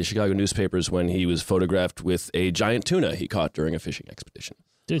to him by the Chicago newspapers when he was photographed with a giant tuna he caught during a fishing expedition.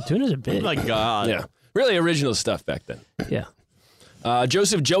 Dude, tunas are Oh big. my God. Yeah, really original stuff back then. Yeah.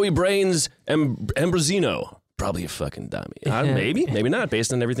 Joseph Joey Brains Ambrosino. Probably a fucking dummy. Maybe not,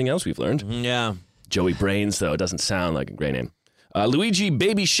 based on everything else we've learned. Yeah. Joey Brains, though, it doesn't sound like a great name. Luigi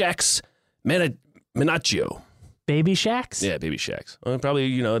Baby Shacks Menaccio. Baby Shacks? Yeah, Baby Shacks.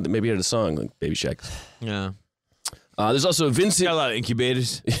 Probably, maybe he had a song like Baby Shacks. Yeah. There's also Vincent. Got a lot of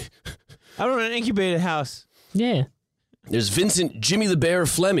incubators. I run an incubated house. Yeah. There's Vincent Jimmy the Bear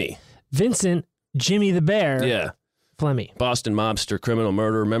Flemmy. Vincent Jimmy the Bear. Yeah. Flemmy. Boston mobster, criminal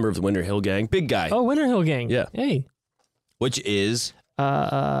murderer, member of the Winter Hill Gang. Big guy. Oh, Winter Hill Gang. Yeah. Hey. Which is?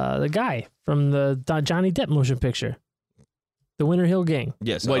 The guy from the Johnny Depp motion picture. The Winter Hill Gang.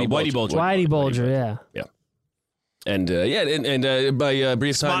 Yes. Whitey Bulger. Whitey Bulger, yeah. Yeah. And by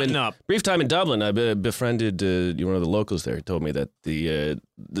brief time in Dublin, I befriended one of the locals there. He told me that the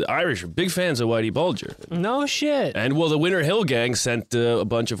Irish are big fans of Whitey Bulger. No shit. And the Winter Hill Gang sent a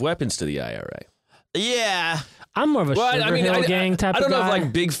bunch of weapons to the IRA. Yeah. I'm more of a Sugar Hill Gang type of guy. I don't know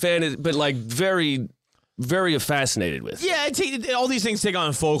if big fan is, but very, very fascinated with. Yeah, all these things take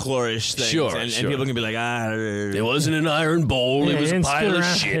on folklorish things. Sure, and people can be like, it wasn't an iron bowl, it was a pile of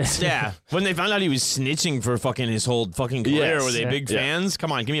shit. Yeah. When they found out he was snitching for his whole fucking career, were they big fans?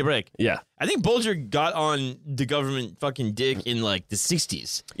 Come on, give me a break. Yeah. I think Bulger got on the government fucking dick in the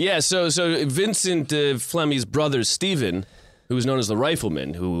 60s. Yeah, so Vincent Flemmy's brother, Stephen, who was known as the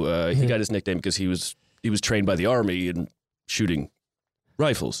Rifleman, who he got his nickname because he was trained by the army in shooting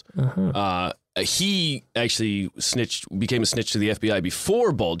rifles. He actually became a snitch to the FBI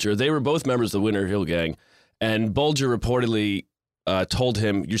before Bulger. They were both members of the Winter Hill Gang, and Bulger reportedly told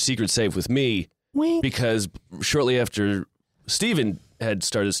him, "Your secret's safe with me," because shortly after Stephen had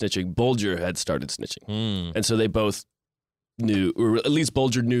started snitching, Bulger had started snitching. And so they both knew, or at least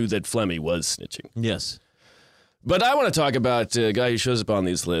Bulger knew that Flemmy was snitching. Yes. But I want to talk about a guy who shows up on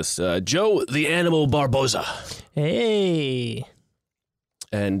these lists, Joe the Animal Barboza. Hey.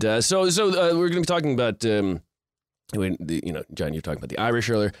 And so we're going to be talking about, John, you're talking about the Irish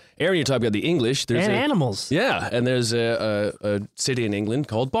earlier. Aaron, you're talking about the English. There's animals. Yeah, and there's a city in England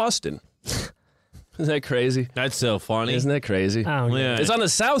called Boston. Isn't that crazy? That's so funny. Isn't that crazy? Oh, yeah. It's on the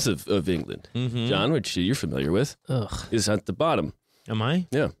south of England, John, which you're familiar with. Ugh. It's at the bottom. Am I?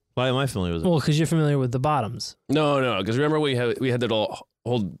 Yeah. Why am I familiar with it? Well, because you're familiar with the bottoms. No, because remember we had that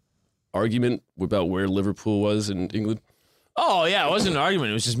whole argument about where Liverpool was in England? Oh, yeah, it wasn't an argument.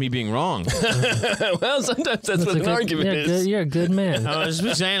 It was just me being wrong. Well, sometimes that's what an argument is. You're a good man. I was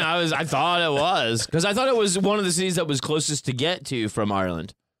just saying I thought it was. Because I thought it was one of the cities that was closest to get to from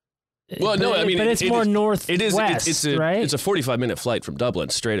Ireland. Well, no, I mean... But it's more northwest, right? It's a 45-minute flight from Dublin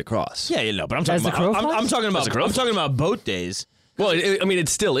straight across. Yeah, but I'm talking I'm talking about boat days. Well, it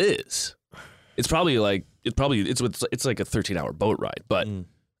still is. It's like a 13-hour boat ride, but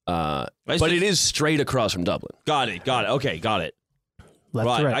it is straight across from Dublin. Got it. Okay, got it. Left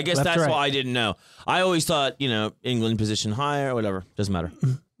right. to right. I guess that's why I didn't know. I always thought, England position higher, whatever. Doesn't matter.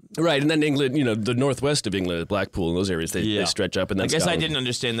 Right, and then England, the northwest of England, Blackpool and those areas, they stretch up. And then I guess Scotland. I didn't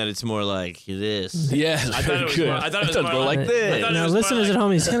understand that it's more like this. Yeah, I thought it was more like this. Now, listeners at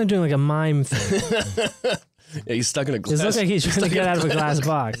home, he's kind of doing like a mime thing. Yeah, he's stuck in a glass. It looks like he's trying to get out of a glass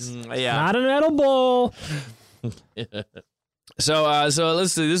box. Yeah. Not an edible. So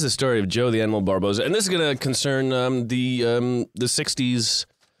let's see. This is a story of Joe the Animal Barboza, and this is going to concern the 60s,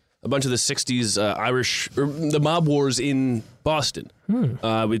 a bunch of the 60s Irish, or the mob wars in Boston,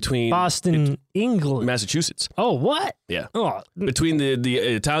 between Boston, England, Massachusetts. Oh, what? Yeah, oh. Between the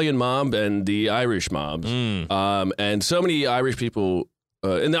Italian mob and the Irish mobs, and so many Irish people,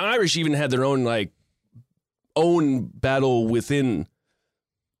 and the Irish even had their own own battle within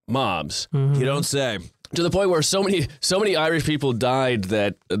mobs. Mm-hmm. You don't say. To the point where so many Irish people died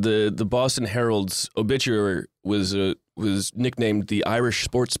that the Boston Herald's obituary was nicknamed the Irish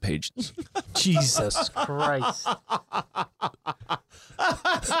Sports Pages. Jesus Christ.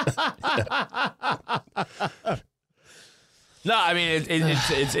 No, I mean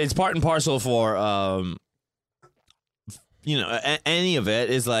it's part and parcel for any of it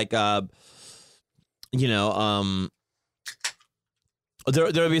is like there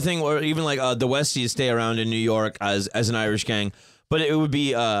would be a thing where even like the Westies stay around in New York as an Irish gang, but it would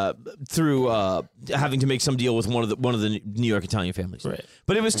be through having to make some deal with one of the New York Italian families. Right.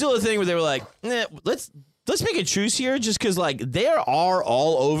 But it was still a thing where they were like, let's make a truce here, just because they are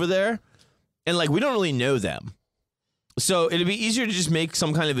all over there, and we don't really know them, so it'd be easier to just make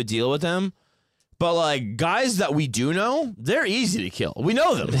some kind of a deal with them. But guys that we do know, they're easy to kill. We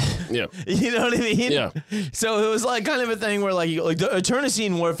know them. Yeah. You know what I mean? Yeah. So it was kind of a thing where the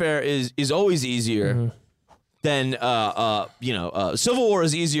internecine warfare is always easier than civil war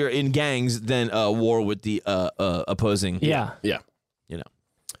is easier in gangs than war with the opposing. Yeah. Yeah.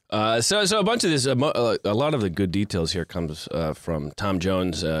 So a bunch of this, a lot of the good details here comes from Tom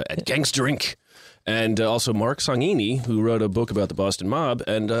Jones at Gangster Inc. And also Mark Sangini, who wrote a book about the Boston mob,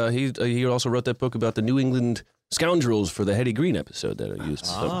 and he also wrote that book about the New England Scoundrels for the Hetty Green episode that I used.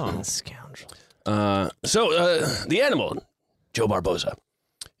 Scoundrels. The animal, Joe Barboza.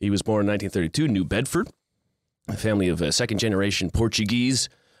 He was born in 1932, New Bedford, a family of second-generation Portuguese.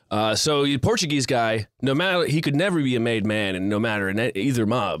 So the Portuguese guy, no matter, he could never be a made man, and no matter in either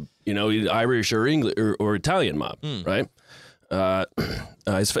mob, Irish or English or Italian mob, right?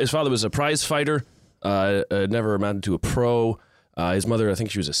 His father was a prize fighter, never amounted to a pro. His mother, I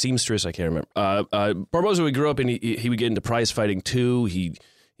think she was a seamstress. I can't remember. Barboza would grow up and he would get into prize fighting too. He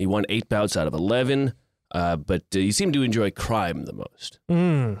won 8 bouts out of 11, but he seemed to enjoy crime the most.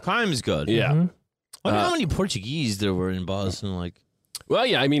 Crime is good. Yeah. I wonder how many Portuguese there were in Boston. Well,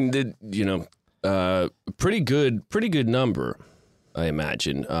 yeah, I mean, pretty good number, I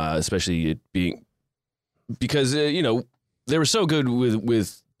imagine, especially it being because they were so good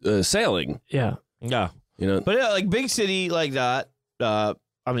with sailing. Yeah. But big city like that. Well,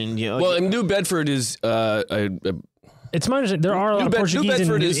 and New Bedford is it's my understanding there are a lot of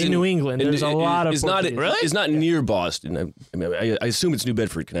Portuguese in New England. There's a lot of Portuguese. It's not near Boston. I assume it's New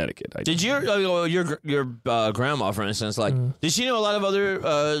Bedford, Connecticut. Did your grandma, for instance, did she know a lot of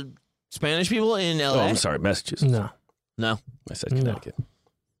other Spanish people in L.A.? Oh, I'm sorry, Massachusetts. No. I said Connecticut.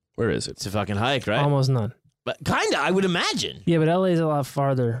 Where is it? It's a fucking hike, right? Almost none. But kinda, I would imagine. Yeah, but LA is a lot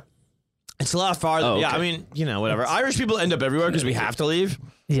farther. It's a lot farther. Oh, okay. Yeah, I mean, whatever. Irish people end up everywhere because we have to leave.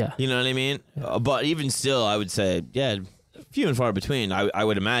 Yeah. You know what I mean? But even still, I would say, few and far between, I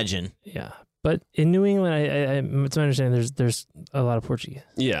would imagine. Yeah. But in New England, it's my understanding there's a lot of Portuguese.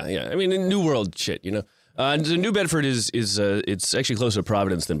 Yeah. I mean, in New World shit, So New Bedford is it's actually closer to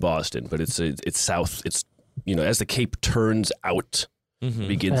Providence than Boston, but it's south. It's as the Cape turns out,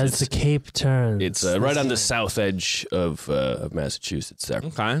 begins. As the Cape turns, it's right on the south edge of Massachusetts. There.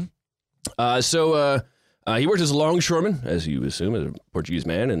 Okay. So he worked as a longshoreman, as you assume, as a Portuguese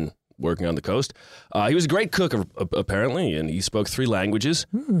man, and working on the coast. He was a great cook, apparently, and he spoke 3 languages.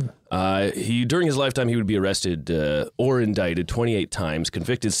 During his lifetime, he would be arrested or indicted 28 times,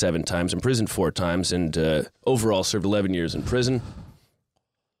 convicted 7 times, imprisoned 4 times, and overall served 11 years in prison.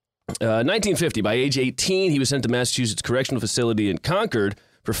 1950, by age 18, he was sent to Massachusetts Correctional Facility in Concord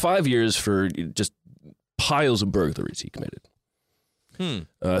for 5 years for just piles of burglaries he committed.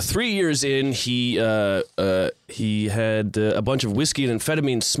 3 years in, he had a bunch of whiskey and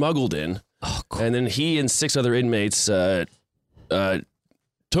amphetamine smuggled in, and then he and 6 other inmates took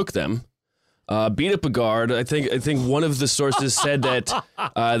them, beat up a guard. I think one of the sources said that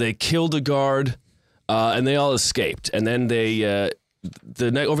they killed a guard, and they all escaped. And then they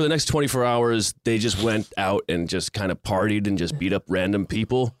over the next 24 hours, they just went out and just kind of partied and just beat up random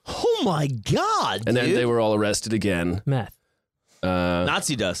people. Oh my God! And then they were all arrested again. Meth.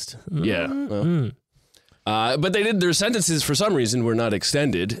 Nazi dust. Yeah. But they did. Their sentences, for some reason, were not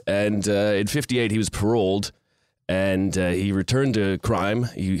extended. And in 58, he was paroled, and he returned to crime.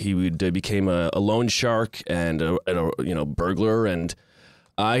 He became a loan shark and a burglar. And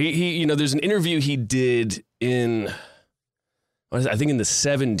he there's an interview he did in, I think in the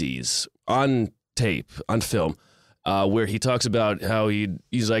 70s on tape, on film, where he talks about how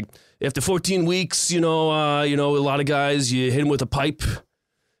he's like, after 14 weeks, a lot of guys, you hit them with a pipe,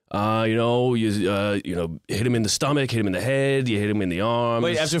 you hit him in the stomach, hit him in the head, you hit him in the arms.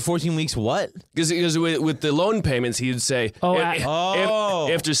 Wait, after 14 weeks, what? Because with the loan payments, he would say,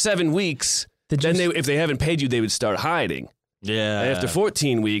 after 7 weeks, if they haven't paid you, they would start hiding. Yeah. And after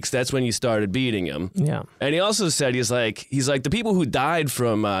 14 weeks, that's when you started beating him. Yeah. And he also said, he's like the people who died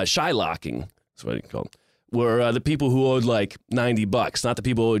from shylocking, that's what he called it, were the people who owed like $90, not the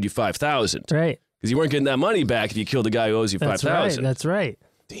people who owed you $5,000. Right. Because you weren't getting that money back if you killed the guy who owes you $5,000. That's right.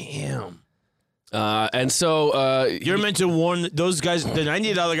 Damn. And so you're meant to warn those guys. The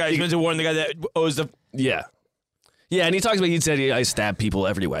 $90 guy is meant to warn the guy that owes the. Yeah. Yeah, and he talks about, he said, I stab people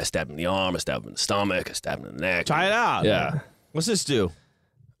everywhere. I stab them in the arm, I stab them in the stomach, I stab them in the neck. Try it out. Yeah. What's this do?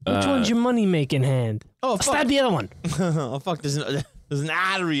 Which one's your money making hand? Oh, fuck. Stab the other one. Oh, fuck. There's an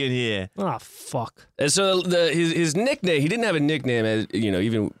artery in here. Oh, fuck. And so his nickname, he didn't have a nickname,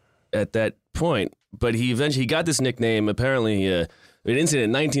 even at that point, but he eventually got this nickname, apparently, an incident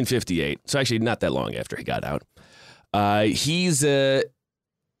in 1958. So actually not that long after he got out. He's at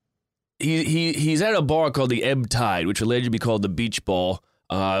a bar called the Ebb Tide, which would later be called the Beach Ball.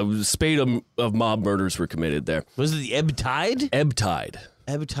 A spate of mob murders were committed there. Was it the Ebb Tide? Ebb Tide.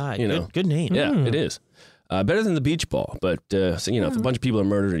 Ebb Tide. Good name. Yeah, it is. Better tif a bunch of people are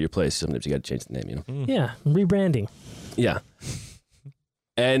murdered at your place, sometimes you got to change the name, Yeah, rebranding. Yeah.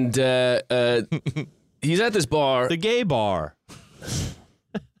 And he's at this bar. The gay bar.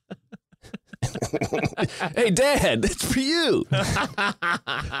 Hey, Dad, that's for you.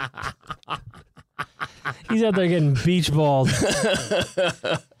 He's out there getting beach balled.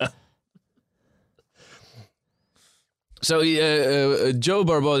 So Joe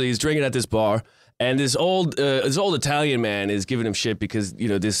Barbosa, he's drinking at this bar, and this old Italian man is giving him shit because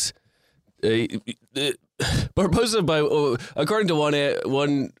this Barbosa, according to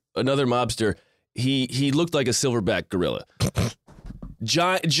another mobster, he looked like a silverback gorilla.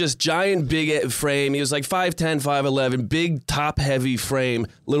 Giant big frame. He was like 5'10", 5'11", big top heavy frame,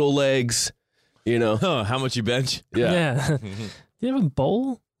 little legs. Huh, how much you bench? Yeah. Do you have a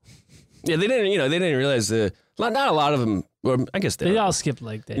bowl? Yeah, they didn't realize not a lot of them. Or I guess They all skip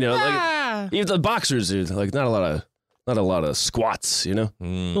leg day. like even the boxers are like not a lot of squats.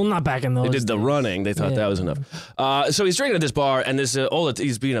 Well, not back in those. They did the days. running. They thought that was enough. So he's drinking at this bar, and this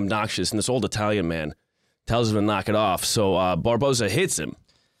he's being obnoxious, and this old Italian man tells him to knock it off. So Barbosa hits him,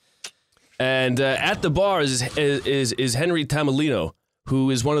 and at the bar is Henry Tamilino, who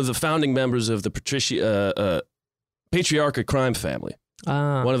is one of the founding members of the Patriarcha crime family.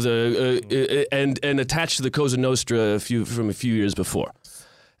 One of the and attached to the Cosa Nostra from a few years before,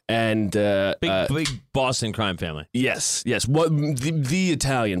 and Big Boston crime family. yes, what the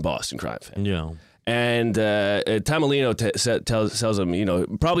Italian Boston crime family. Yeah. And Tamilino tells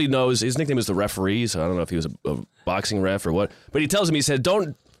him, probably knows his nickname is the referee, so I don't know if he was a boxing ref or what, but he tells him, he said,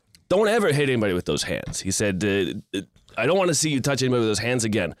 don't ever hit anybody with those hands. He said, I don't want to see you touch anybody with those hands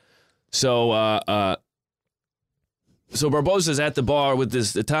again. So Barbosa's at the bar with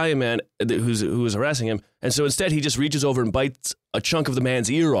this Italian man who was harassing him, and so instead he just reaches over and bites a chunk of the man's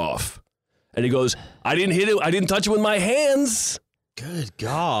ear off, and he goes, "I didn't hit it. I didn't touch it with my hands." Good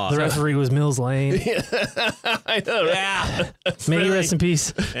God. The referee was Mills Lane. I know. Right? Yeah. May he rest in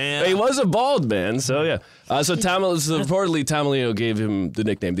peace. Yeah. He was a bald man, so yeah. So reportedly Tamilino gave him the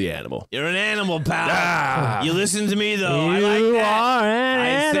nickname the Animal. You're an animal, pal. You listen to me, though. I like You that. are an I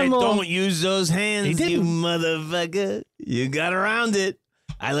animal. said, don't use those hands, He didn't. you motherfucker. You got around it.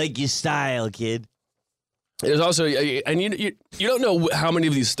 I like your style, kid. There's also, and you don't know how many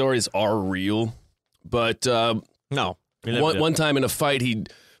of these stories are real, but No. one time in a fight, he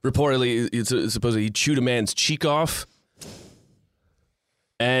reportedly, supposedly, he chewed a man's cheek off.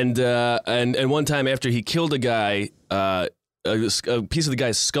 And one time after he killed a guy, a piece of the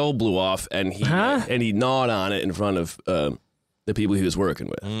guy's skull blew off, and he gnawed on it in front of the people he was working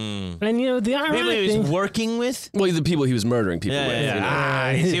with. And the People ironic he was thing, working with? Well, the people he was murdering people with.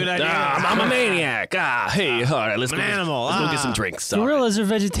 Yeah. You know? You see what I did? I'm a maniac. Hey, all right, let's I'm go. an animal. Let's go get some drinks. All right. gorillas are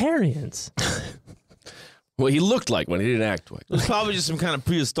vegetarians. Well, he looked like one. He didn't act like It was probably just some kind of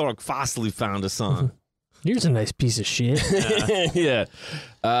prehistoric fossil he found or something. Here's a nice piece of shit. yeah.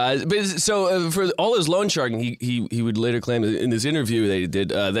 But so for all his loan sharking, he would later claim in this interview that he did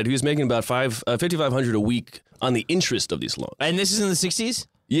that he was making about $5,500 a week on the interest of these loans. And this is in the 60s?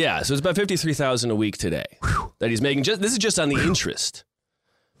 Yeah, so it's about $53,000 a week today that he's making. This is just on the interest.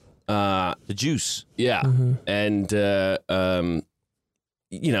 The juice. Yeah, and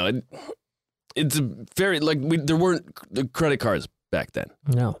it's a very there weren't the credit cards back then.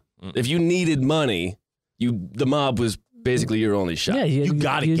 No. If you needed money, the mob was basically your only shot. Yeah, You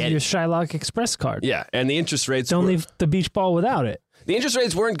gotta use get your it. Shylock Express card. Yeah, and the interest rates. Don't leave the beach ball without it. The interest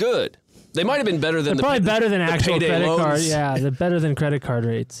rates weren't good. They might have been better than They're probably better than the actual payday credit loans. card. Yeah, they're better than credit card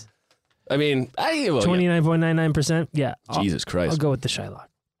rates. I mean, 29.99%. Yeah. Jesus Christ. I'll go with the Shylock.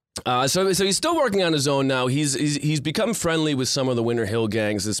 So he's still working on his own now. He's become friendly with some of the Winter Hill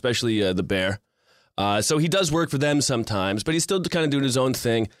gangs, especially the Bear. So he does work for them sometimes, but he's still kind of doing his own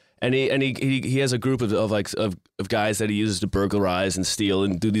thing. And he has a group of guys that he uses to burglarize and steal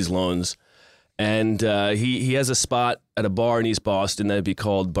and do these loans. And he has a spot at a bar in East Boston that'd be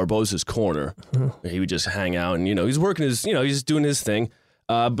called Barbosa's Corner. Where he would just hang out and he's working he's doing his thing.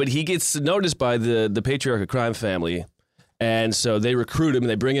 But he gets noticed by the Patriarcha crime family, and so they recruit him and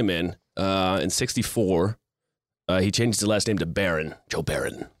they bring him in. In '64, he changed his last name to Barron, Joe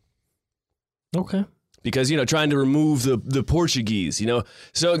Barron. Okay. Because trying to remove the Portuguese,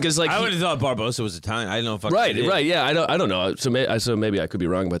 so because I would have thought Barbosa was Italian. I don't know if I right, yeah, I don't know. So maybe I could be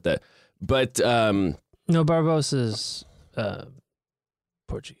wrong about that, but No, Barbosa's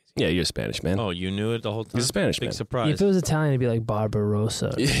Portuguese. yeah, you're a Spanish man. Oh, you knew it the whole time? He's a Spanish Big man. surprise. If it was Italian, it'd be like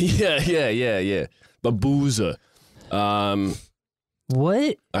Barbarossa. yeah, Babuza.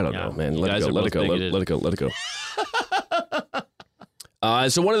 What? I don't Yeah, know, man. you Let guys it are go. Let both it go. bigoted. Let it go.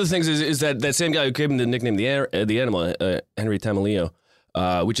 So one of the things is that same guy who gave him the nickname the Animal, Henry Tamilino,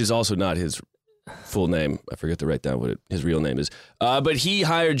 which is also not his full name. I forget to write down what his real name is. But he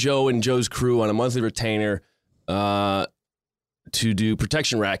hired Joe and Joe's crew on a monthly retainer to do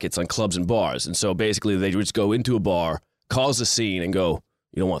protection rackets on clubs and bars. And so basically they would just go into a bar, cause a scene, and go,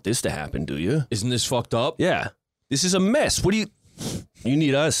 "You don't want this to happen, do you? Isn't this fucked up? Yeah. This is a mess. What do you... You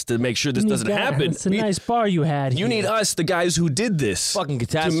need us to make sure this doesn't happen. It's a nice bar you had. You need us, the guys who did this. Fucking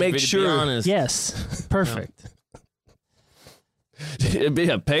catastrophe, to make to sure. be honest. Yes. Perfect.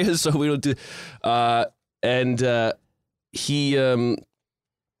 Yeah, pay us so we don't do...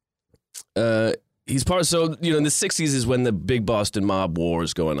 he's part... So, you know, in the 60s is when the big Boston mob war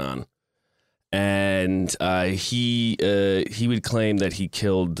is going on. And he would claim that he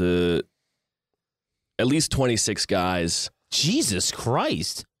killed at least 26 guys. Jesus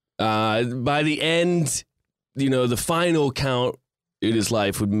Christ. By the end, you know, the final count in his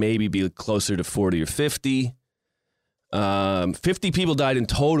life would maybe be closer to 40 or 50. 50 people died in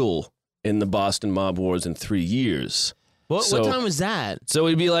total in the Boston mob wars in 3 years. What time was that? So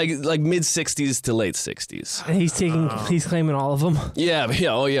it'd be like mid 60s to late 60s. And he's claiming all of them. Yeah,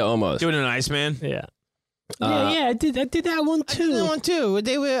 almost. Doing an Iceman? Yeah. I did that one too. I did that one too.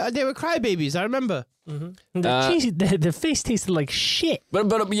 They were crybabies. I remember. Mm-hmm. The face tasted like shit.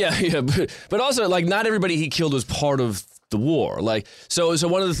 But also like not everybody he killed was part of the war. Like so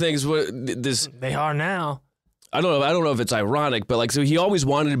one of the things they are now. I don't know if it's ironic, but like so he always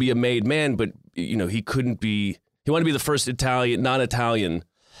wanted to be a made man, but you know he couldn't be. He wanted to be the first non-Italian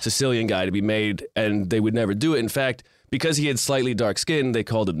Sicilian guy to be made, and they would never do it. In fact, because he had slightly dark skin, they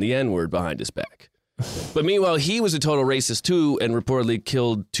called him the N-word behind his back. But meanwhile, he was a total racist too, and reportedly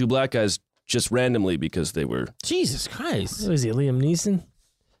killed 2 black guys just randomly because they were... Jesus Christ. Was he Liam Neeson?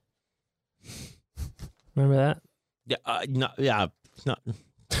 Remember that? Yeah, no.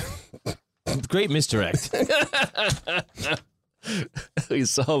 Great misdirect. We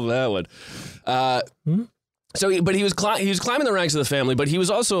solved that one. So, but he was climbing the ranks of the family, but he was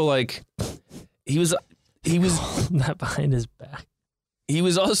also like, he was not behind his back. He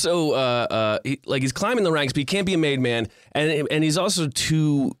was also he's climbing the ranks, but he can't be a made man, and he's also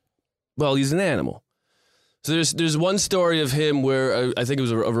he's an animal. So there's one story of him where I think it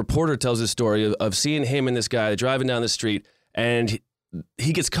was a reporter tells this story of seeing him and this guy driving down the street, and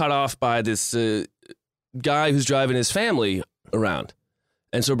he gets cut off by this guy who's driving his family around,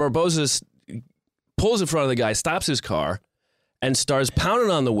 and so Barbosa pulls in front of the guy, stops his car, and starts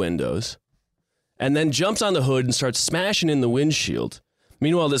pounding on the windows, and then jumps on the hood and starts smashing in the windshield.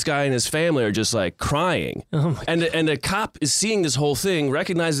 Meanwhile, this guy and his family are just like crying. Oh and a cop is seeing this whole thing,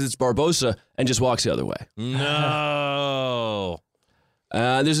 recognizes it's Barbosa, and just walks the other way. No.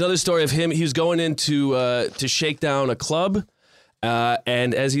 There's another story of him. He was going in to shake down a club,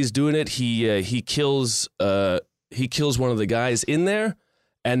 and as he's doing it, he kills one of the guys in there.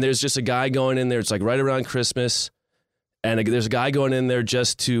 And there's just a guy going in there. It's like right around Christmas, and there's a guy going in there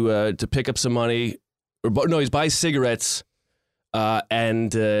just to pick up some money, he's buying cigarettes,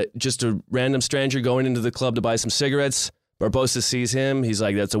 and just a random stranger going into the club to buy some cigarettes. Barbosa sees him. He's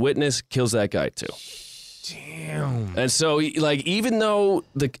like, "That's a witness." Kills that guy too. Damn. And so, like, even though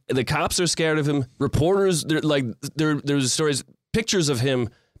the cops are scared of him, reporters, there's stories, pictures of him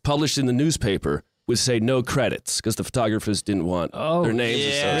published in the newspaper. Would say no credits because the photographers didn't want their names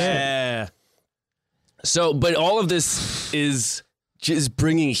associated. Yeah. So, but all of this is just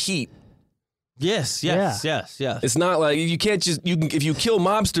bringing heat. Yes. It's not like you can't if you kill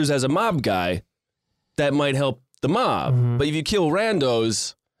mobsters as a mob guy, that might help the mob. Mm-hmm. But if you kill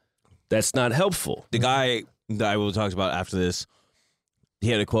randos, that's not helpful. The guy that I will talk about after this, he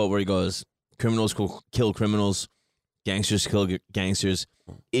had a quote where he goes, "Criminals kill criminals, gangsters kill gangsters.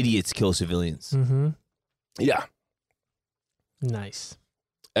 Idiots kill civilians." Mm-hmm. Yeah. Nice.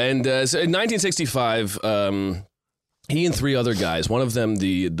 And so in 1965, he and 3 other guys, one of them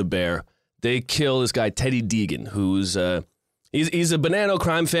the bear, they kill this guy Teddy Deegan, who's he's a Bonanno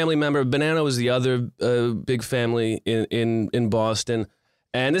crime family member. Bonanno is the other big family in Boston,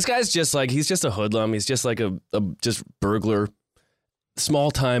 and this guy's just like he's just a hoodlum. He's just like a just burglar, small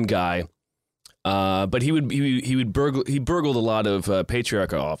time guy. But he burgled a lot of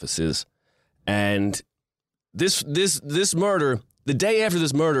patriarchal offices, and this murder, the day after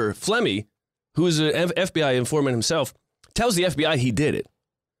this murder, Flemmy, who is an FBI informant himself, tells the FBI he did it.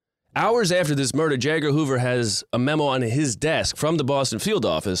 Hours after this murder, J. Edgar Hoover has a memo on his desk from the Boston field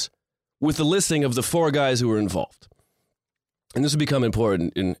office with the listing of the 4 guys who were involved, and this will become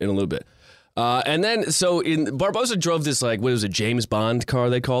important in a little bit. And then, Barbosa drove this, like, what was it, James Bond car,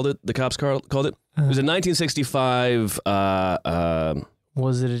 they called it? The cops called it? It was a 1965...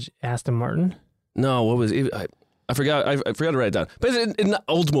 was it Aston Martin? No, what was it? I forgot to write it down. But it's an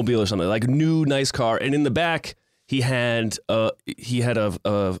Oldsmobile or something, like a new nice car, and in the back he had a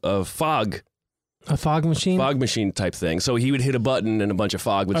fog machine type thing. So he would hit a button and a bunch of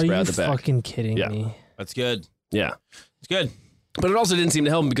fog would spray out the back. Are you fucking kidding me? That's good. Yeah, it's good. But it also didn't seem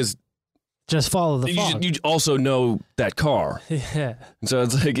to help him because just follow the fog. You also know that car. Yeah. And so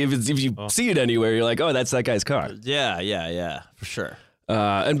it's like if you see it anywhere, you're like, oh, that's that guy's car. Yeah, for sure.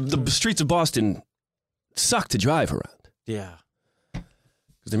 And the streets of Boston suck to drive around. Yeah, because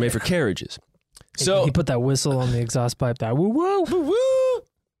they're made for carriages. So he put that whistle on the exhaust pipe. That woo woo woo woo.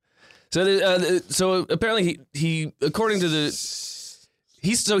 So apparently he according to the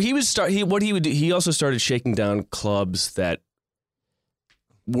he also started shaking down clubs that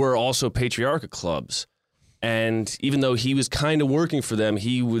were also patriarchal clubs, and even though he was kind of working for them,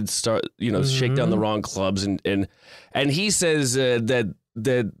 he would start shake down the wrong clubs, and he says that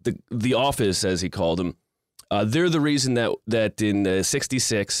the office, as he called them, they're the reason that in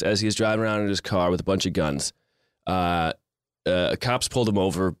 '66, as he was driving around in his car with a bunch of guns, cops pulled him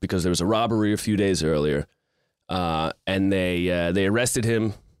over because there was a robbery a few days earlier, and they arrested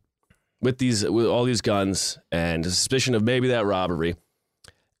him with all these guns and a suspicion of maybe that robbery.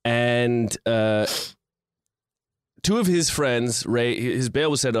 And two of his friends, his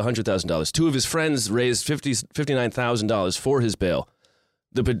bail was set at $100,000. Two of his friends raised $59,000 for his bail.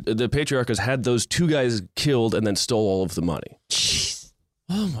 The patriarchs had those two guys killed and then stole all of the money. Jeez.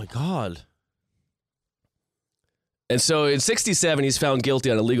 Oh my God. And so in 1967, he's found guilty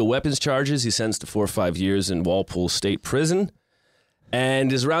on illegal weapons charges. He's sentenced to 4 or 5 years in Walpole State Prison.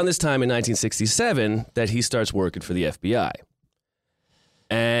 And it's around this time in 1967 that he starts working for the FBI.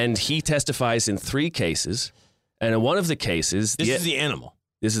 And he testifies in 3 cases. And in one of the cases... This is the animal.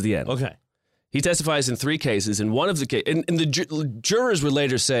 This is the animal. Okay. He testifies in 3 cases. In one of the cases... And the jurors would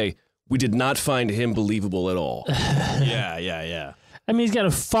later say, we did not find him believable at all. Yeah. I mean, he's got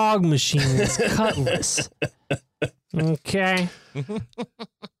a fog machine in his cutlass. Okay.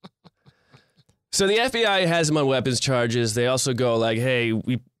 So the FBI has him on weapons charges. They also go like, hey,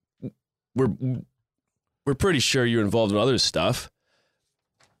 we're pretty sure you're involved in other stuff.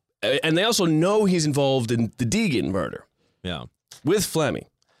 And they also know he's involved in the Deegan murder. Yeah. With Fleming.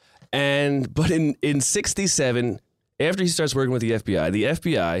 But in 67, after he starts working with the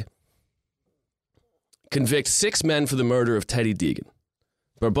FBI convicts 6 men for the murder of Teddy Deegan.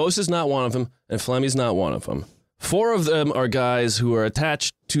 Barbossa's not one of them, and Fleming's not one of them. 4 of them are guys who are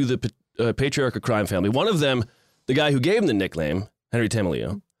attached to the patriarchal crime family. One of them, the guy who gave him the nickname, Henry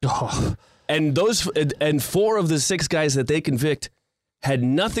Temelio. Oh. And 4 of the 6 guys that they convict had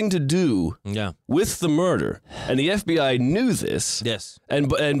nothing to do with the murder, and the FBI knew this. Yes. And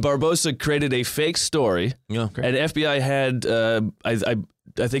Barbossa created a fake story. Yeah. And FBI had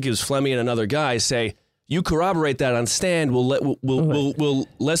I think it was Fleming and another guy say, "You corroborate that on stand. We'll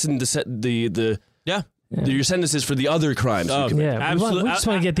lessen your sentences for the other crimes." Oh, yeah, we just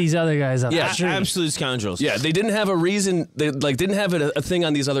want to get these other guys out. Yeah, absolute scoundrels. Yeah, they didn't have a reason. They didn't have a thing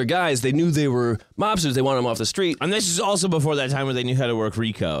on these other guys. They knew they were mobsters. They wanted them off the street. And this is also before that time where they knew how to work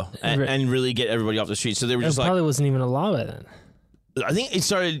RICO and really get everybody off the street. So they were just like, probably wasn't even a law by then. I think it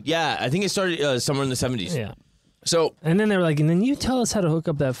started. Yeah, I think it started somewhere in the 70s. Yeah. So and then they were like, and then you tell us how to hook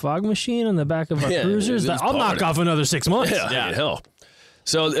up that fog machine on the back of our cruisers. I'll knock off another 6 months. Yeah, hell.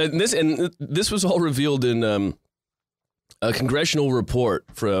 So this was all revealed in a congressional report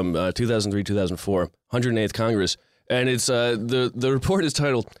from 2003-2004, 108th Congress, and it's the report is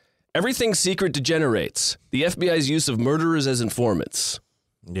titled "Everything Secret Degenerates: The FBI's Use of Murderers as Informants."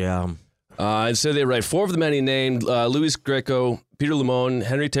 Yeah. And so they write 4 of the men he named: Luis Greco, Peter Limon,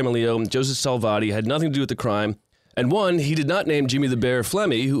 Henry Temelio, Joseph Salvati had nothing to do with the crime. And one, he did not name Jimmy the Bear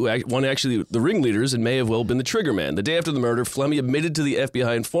Fleming, who one actually the ringleaders and may have well been the trigger man. The day after the murder, Fleming admitted to the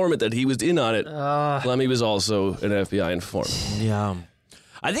FBI informant that he was in on it. Fleming was also an FBI informant. Yeah.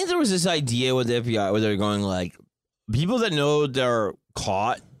 I think there was this idea with the FBI where they're going like, people that know they're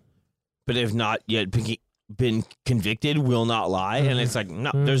caught, but have not yet been convicted will not lie. And it's like,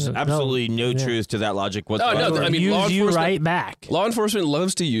 no, there's absolutely no truth to that logic whatsoever. No, I mean, use you right back. Law enforcement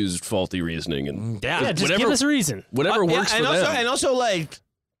loves to use faulty reasoning. And just give us a reason. Whatever works for them. And also, like,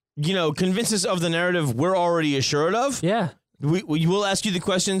 convince us of the narrative we're already assured of. Yeah. We will ask you the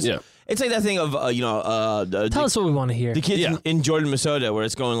questions. Yeah. It's like that thing of, tell us what we want to hear. The kids in Jordan, Minnesota, where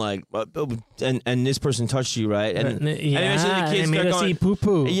it's going like, and this person touched you, right? And eventually the kids start going,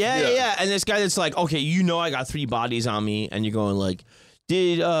 poo-poo. Yeah. And this guy that's like, okay, I got 3 bodies on me. And you're going like,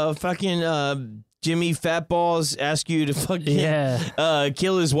 did Jimmy Fatballs ask you to fucking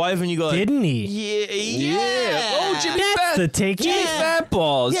kill his wife, and you go like, didn't he? Yeah. Oh, Jimmy That's the take. Jimmy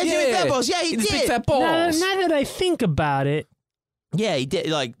Fatballs. Yeah, Jimmy Fatballs. Yeah, he He's did. big fat balls. Now that I think about it, Yeah, he did.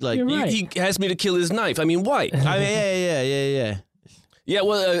 Like You're right. He asked me to kill his knife. I mean, why? I mean, yeah. Yeah,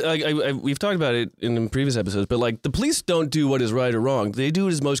 well, we've talked about it in previous episodes, but like the police don't do what is right or wrong. They do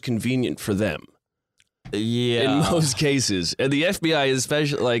what is most convenient for them. Yeah. In most cases. And the FBI is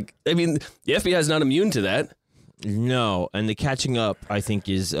especially, like, I mean, the FBI is not immune to that. No, and the catching up, I think,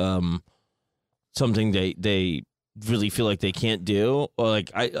 is something they really feel like they can't do. Or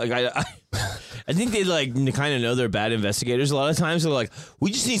like I think they like kind of know they're bad investigators. A lot of times they're like,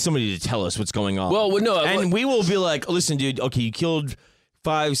 we just need somebody to tell us what's going on. Well, no, and we will be like, listen, dude. Okay, you killed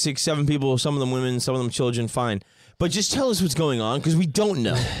 5, 6, 7 people. Some of them women, some of them children. Fine, but just tell us what's going on because we don't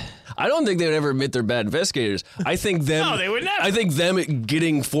know. I don't think they would ever admit they're bad investigators. I think them. No, they would never. I think them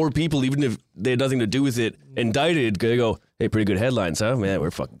getting 4 people, even if they had nothing to do with it, indicted. They go, hey, pretty good headlines, huh? Man,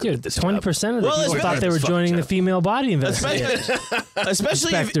 we're fucking good at this. 20% of the people thought they were joining the female body investigators.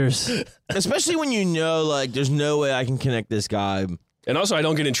 Especially especially when you know, like, there's no way I can connect this guy. And also, I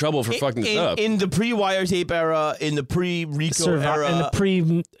don't get in trouble for fucking this up. In the pre-wiretap era, in the pre-RICO era, and the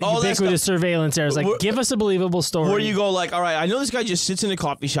pre-ubiquitous surveillance era. It's like, give us a believable story. Where you go like, all right, I know this guy just sits in a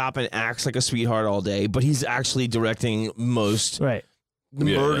coffee shop and acts like a sweetheart all day, but he's actually directing most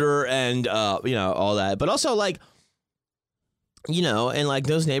murder and, all that. But also, like, in, like,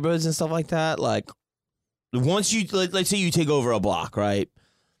 those neighborhoods and stuff like that, like, once you, let's say you take over a block, right?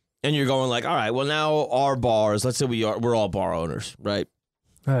 And you're going like, all right, well, now our bars, let's say we're all bar owners, right?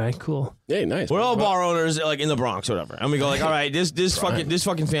 All right, cool. Hey, nice. We're all bar owners, like in the Bronx or whatever. And we go like, all right, this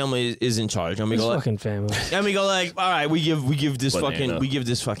fucking family is in charge. And we go fucking family. And we go like, all right, we give this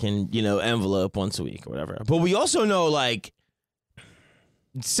fucking envelope once a week or whatever. But we also know like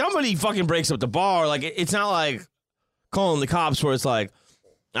somebody fucking breaks up the bar. Like it's not like calling the cops where it's like,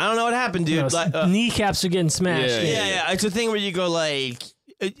 I don't know what happened, dude. Kneecaps are getting smashed. Yeah. It's a thing where you go like,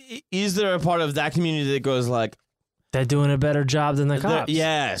 is there a part of that community that goes like, they're doing a better job than the cops?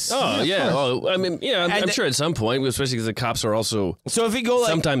 Yes. Oh, yeah. Oh, I mean, yeah, I'm sure at some point, especially because the cops are also if you go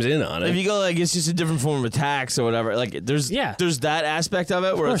like, sometimes in on it. If you go like, it's just a different form of tax or whatever, like there's that aspect of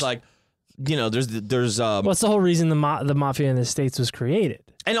it where it's like, there's what's the whole reason the mafia in the States was created?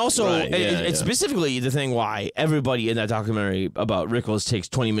 And also, it's specifically the thing why everybody in that documentary about Rickles takes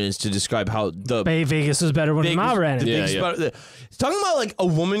 20 minutes to describe how the Vegas was better when the mob ran it. It's talking about like a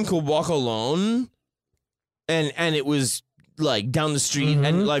woman could walk alone, and it was like down the street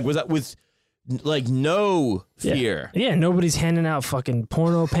and like with like no fear. Yeah, nobody's handing out fucking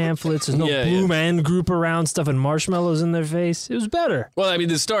porno pamphlets. There's no Blue Man Group around stuffing marshmallows in their face. It was better. Well, I mean,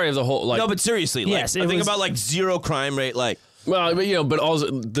 the story of the whole like. No, but seriously, like, yes, I think about like zero crime rate, like. Well, but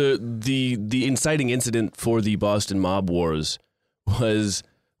also the inciting incident for the Boston mob wars was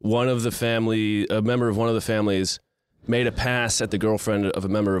a member of one of the families made a pass at the girlfriend of a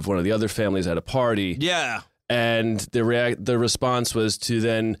member of one of the other families at a party. Yeah. And the response was to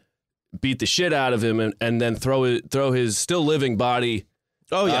then beat the shit out of him and then throw his still living body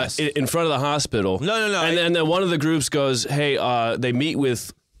in front of the hospital. No. And then one of the groups goes, hey, they meet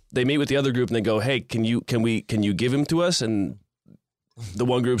with the other group and they go, hey, can you give him to us? And the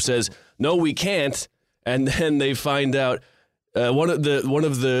one group says, no, we can't. And then they find out one of the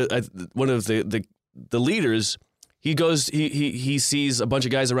leaders. He sees a bunch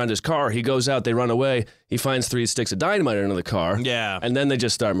of guys around his car. He goes out. They run away. He finds 3 sticks of dynamite under the car. Yeah, and then they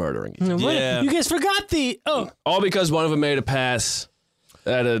just start murdering each other. Yeah, you guys forgot all because one of them made a pass.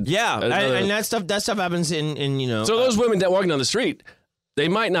 And that stuff happens in So those women that walking down the street, they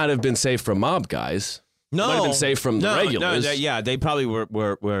might not have been safe from mob guys. No, might have been safe from the regulars. No, they probably were.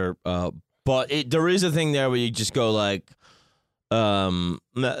 But there is a thing there where you just go like, it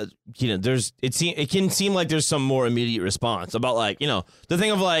can seem like there's some more immediate response about like the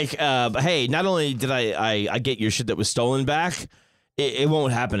thing of like, hey, not only did I get your shit that was stolen back. It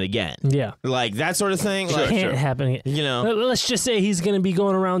won't happen again. Yeah. Like that sort of thing. It can't happen again. Let's just say he's going to be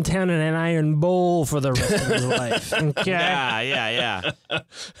going around town in an iron bowl for the rest of his life. Okay.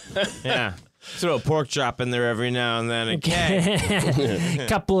 Yeah. Throw a pork chop in there every now and then. Okay.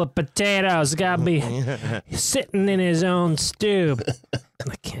 Couple of potatoes. Got to be sitting in his own stew.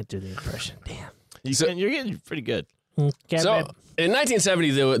 I can't do the impression. Damn. You're getting pretty good. So in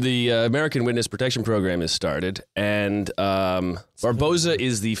 1970, the American Witness Protection Program is started, and Barboza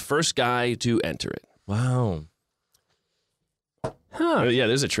is the first guy to enter it. Wow. Huh. Yeah,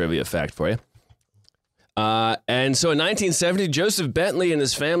 there's a trivia fact for you. And so in 1970, Joseph Bentley and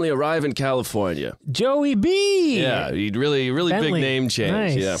his family arrive in California. Joey B. Yeah, he really Bentley. big name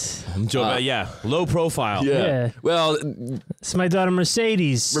change. Nice. Yeah, low profile. Yeah. Well, It's my daughter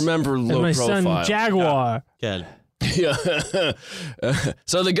Mercedes. remember and low my profile. son Jaguar. Yeah. Yeah.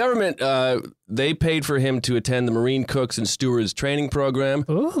 So the government, they paid for him to attend the Marine Cooks and Stewards training program.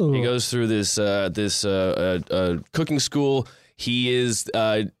 Ooh. He goes through this cooking school. He is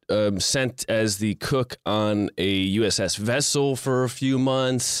sent as the cook on a USS vessel for a few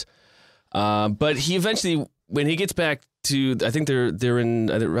months. But he eventually, when he gets back to, I think they're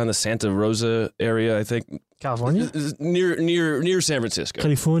in around the Santa Rosa area, I think, California? near San Francisco.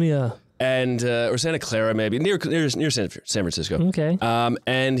 California. And or Santa Clara, maybe near San Francisco. Okay.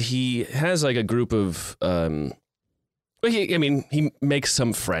 And he has like a group of, he makes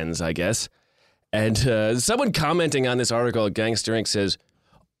some friends, I guess. And someone commenting on this article at Gangster Inc. says,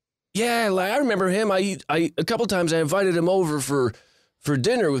 "Yeah, I remember him. I a couple times I invited him over for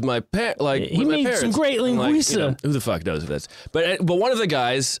dinner with my parents. He with my made parents. some great linguiça. Who the fuck knows if that's? But one of the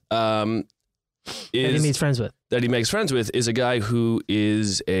guys That he meets friends with. that he makes friends with is a guy who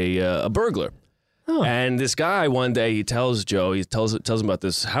is a burglar. Oh. And this guy one day he tells him about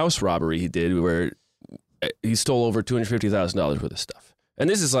this house robbery he did where he stole over $250,000 worth of stuff. And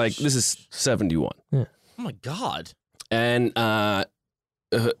this is 71. Yeah. Oh my God. And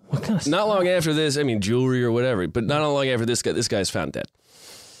What kind of not long after this, jewelry or whatever, but not long after this guy's found dead.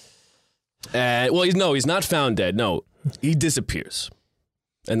 He's not found dead. No, he disappears.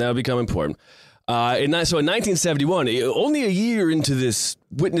 And that'll become important. So in 1971, only a year into this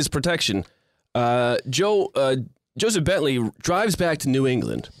witness protection, Joseph Bentley drives back to New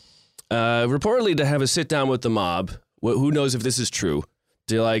England, reportedly to have a sit down with the mob. Who knows if this is true?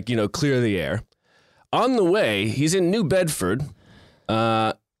 To clear the air. On the way, he's in New Bedford,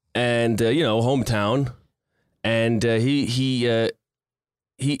 hometown, and he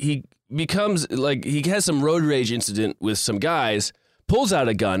becomes he has some road rage incident with some guys, pulls out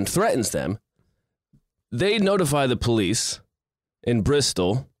a gun, threatens them. They notify the police in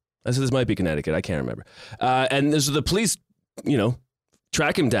Bristol. I said this might be Connecticut. I can't remember. And so the police,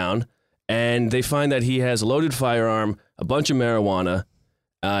 track him down, and they find that he has a loaded firearm, a bunch of marijuana.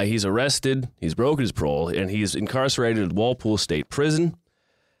 He's arrested. He's broken his parole, and he's incarcerated at Walpole State Prison.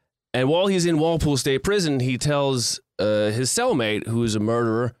 And while he's in Walpole State Prison, he tells his cellmate, who's a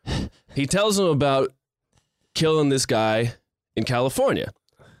murderer, he tells him about killing this guy in California.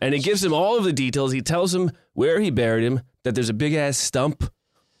 And he gives him all of the details. He tells him where he buried him, that there's a big-ass stump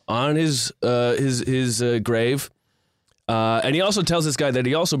on his grave. And he also tells this guy that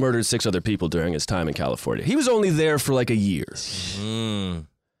he also murdered 6 other people during his time in California. He was only there for like a year.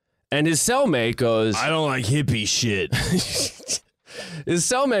 And his cellmate goes, I don't like hippie shit. His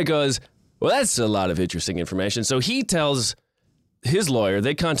cellmate goes, well, that's a lot of interesting information. So he tells his lawyer,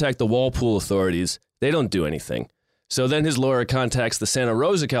 they contact the Walpole authorities. They don't do anything. So then his lawyer contacts the Santa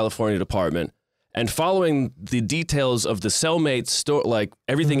Rosa, California department. And following the details of the cellmate's story,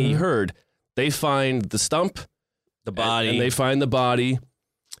 everything he heard, they find the stump, The body. and they find the body.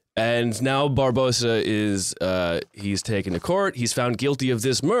 And now Barbosa is, he's taken to court. He's found guilty of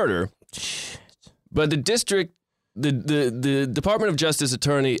this murder. But the Department of Justice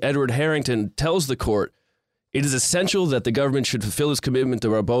attorney, Edward Harrington, tells the court, it is essential that the government should fulfill its commitment to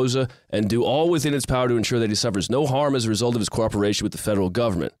Barbosa and do all within its power to ensure that he suffers no harm as a result of his cooperation with the federal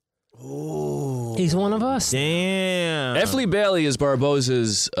government. Ooh. He's one of us. Damn. F. Lee Bailey is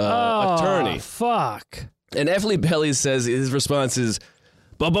Barbosa's attorney. Fuck. And F. Lee Bailey says his response is,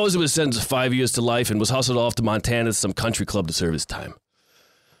 Barbosa was sentenced to 5 years to life and was hustled off to Montana to some country club to serve his time.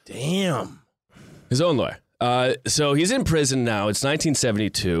 Damn. His own lawyer. So he's in prison now. It's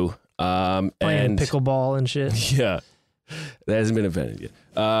 1972. Playing pickleball and shit. Yeah. That hasn't been invented yet.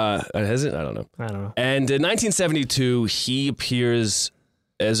 Has it? I don't know. I don't know. And in 1972, he appears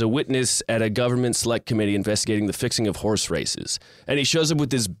as a witness at a government select committee investigating the fixing of horse races. And he shows up with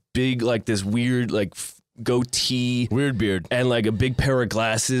this big, this weird, goatee. Weird beard. And, a big pair of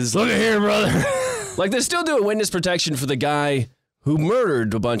glasses. Look at here, brother. They're still doing witness protection for the guy who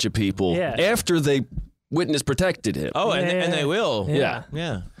murdered a bunch of people after they witness protected him. Oh, and they will. Yeah.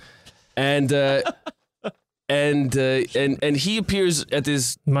 Yeah. And and he appears at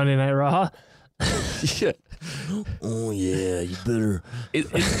this Monday Night Raw. yeah. Oh, yeah. You better.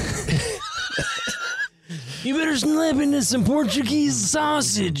 You better snap into some Portuguese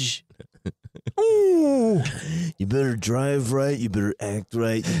sausage. Ooh. You better drive right. You better act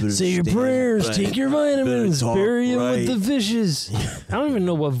right. You better Say your stand prayers. right. Take your vitamins. talk Bury him right. with the fishes. I don't even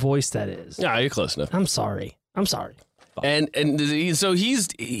know what voice that is. Yeah, you're close enough. I'm sorry. So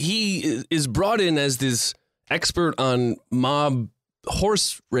he is brought in as this expert on mob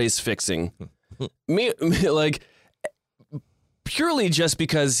horse race fixing, like purely just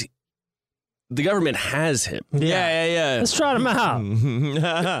because the government has him. Yeah. Let's trot him out.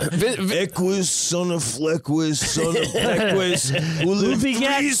 Equus, son of Fleckwis, son of Peckwis, who lived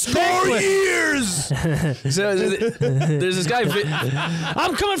begat 3 years. So there's this guy.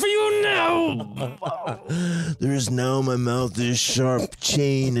 I'm coming for you now. There is now my mouth is sharp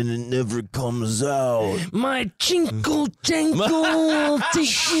chain and it never comes out. My chinkle jankle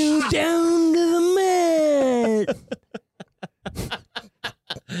takes you down to the mat.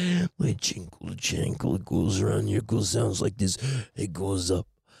 My jinkle jankle, it goes around here, sounds like this. It goes up.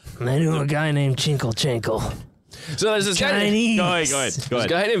 I knew a guy named Chinkle Chankle. So there's this Chinese. guy. Go ahead. This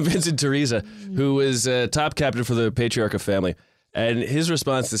guy named Vincent Teresa, who was top captain for the Patriarcha family, and his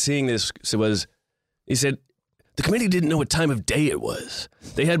response to seeing this was, he said, "The committee didn't know what time of day it was.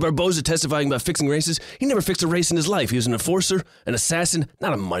 They had Barbosa testifying about fixing races. He never fixed a race in his life. He was an enforcer, an assassin,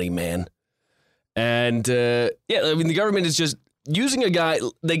 not a money man." And the government is just using a guy.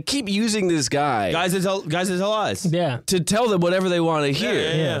 They keep using this guy, Guys that tell lies. Yeah. to tell them whatever they want to hear.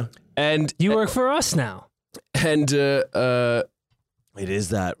 Yeah. And You work for us now. and It is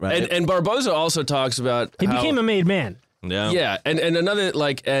that, right? and Barbosa also talks about He how, became a made man. yeah, and another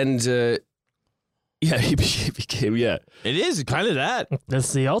he became It is kind of that.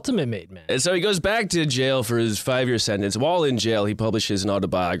 That's the ultimate made man. And so he goes back to jail for his 5-year sentence. While in jail, he publishes an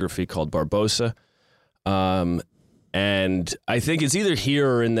autobiography called Barbosa. And I think it's either here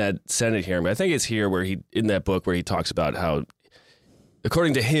or in that Senate hearing, but I think it's here where in that book where he talks about how,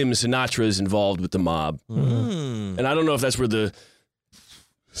 according to him, Sinatra is involved with the mob. Mm. And I don't know if that's where the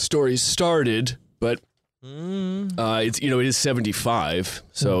story started, but it is 75,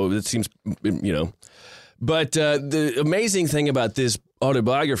 so it seems, But the amazing thing about this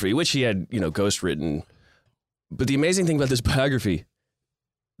autobiography, which he had, ghostwritten, but the amazing thing about this biography,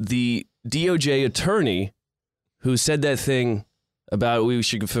 the DOJ attorney who said that thing about we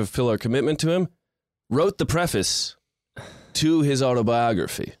should fulfill our commitment to him, wrote the preface to his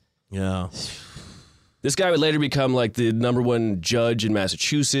autobiography. Yeah. This guy would later become like the #1 judge in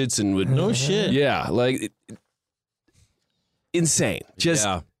Massachusetts and would... No shit. Yeah, like... insane. Just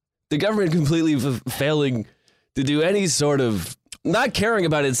Yeah. the government completely failing to do any sort of... not caring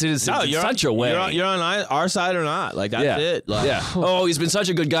about its citizens in such a way. You're on our side or not. Like, that's it. Like, Yeah. Oh, he's been such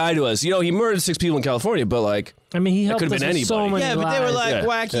a good guy to us. He murdered 6 people in California, but like... I mean, he helped could've us been with so anybody. many Yeah, but they were lives.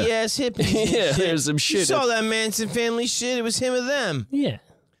 like wacky ass hippies. and Yeah, shit. there's some shit. You saw that Manson family shit. It was him or them. Yeah.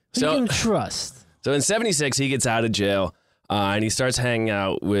 Who So- you can trust? So in 76, he gets out of jail and he starts hanging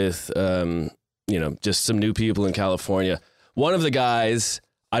out with, just some new people in California. One of the guys,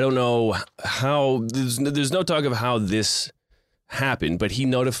 I don't know how, there's no talk of how this happened, but he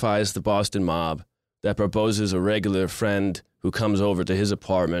notifies the Boston mob that Barbosa is a regular friend who comes over to his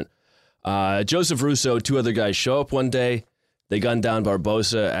apartment. Joseph Russo, 2 other guys show up one day. They gun down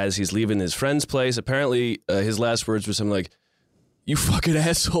Barbosa as he's leaving his friend's place. Apparently, his last words were something like, "You fucking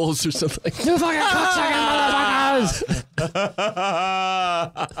assholes," or something. You fucking cocksucking motherfuckers!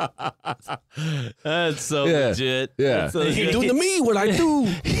 That's so Yeah. legit. Yeah. That's so You legit. doing to me what I do.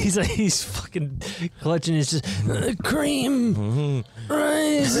 He's fucking clutching his just cream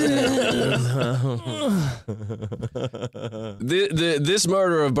rising. This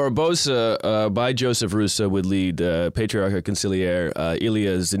murder of Barbosa by Joseph Russo would lead Patriarcha Conciliare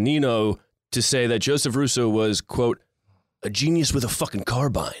Ilya Zanino to say that Joseph Russo was, quote, "a genius with a fucking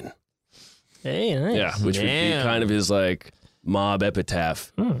carbine." Hey, nice. Yeah, which would be Damn. kind of his, like, mob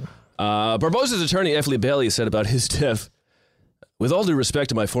epitaph. Barbosa's attorney, F. Lee Bailey, said about his death, "With all due respect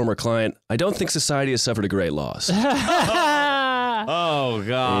to my former client, I don't think society has suffered a great loss." Oh,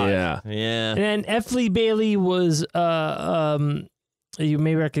 God. Yeah. Yeah. And F. Lee Bailey was you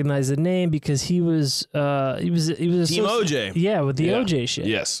may recognize the name because he was Team OJ. Yeah, with the Yeah. OJ shit.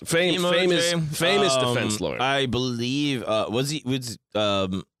 Yes. Team Famous OJ. defense lawyer. I believe, was he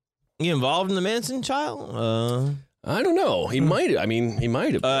involved in the Manson trial? I don't know. He might have. I mean, he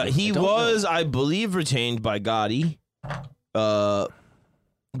might have. He I don't was, know. I believe, retained by Gotti.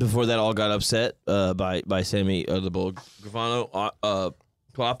 Before that all got upset by Sammy the Bull Gravano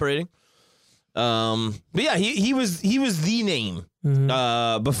cooperating. But yeah, he was the name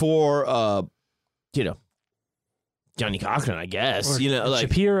before Johnny Cochran, I guess. Or Like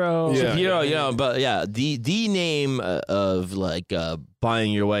Shapiro. Yeah. Shapiro, but yeah, the name of like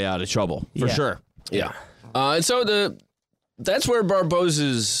buying your way out of trouble for Yeah. sure. Yeah. And so that's where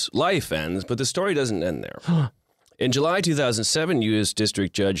Barbosa's life ends, but the story doesn't end there. In July 2007, U.S.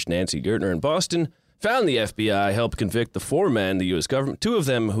 District Judge Nancy Gertner in Boston found the FBI, helped convict the 4 men, the U.S. government, 2 of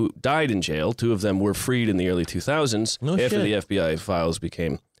them who died in jail. 2 of them were freed in the early 2000s after the FBI files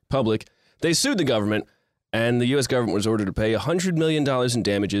became public. They sued the government, and the U.S. government was ordered to pay $100 million in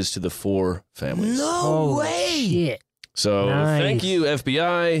damages to the 4 families. No way. Shit. So thank you,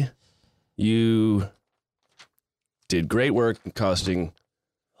 FBI. You did great work in costing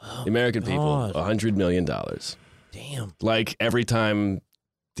the American people $100 million. Damn. Like every time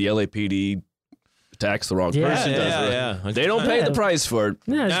the LAPD attacks the wrong person, they don't pay the price for it.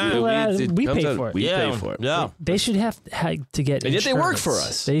 Yeah, we pay for it. We pay for it. Yeah. They should have to get And yet they work insurance. for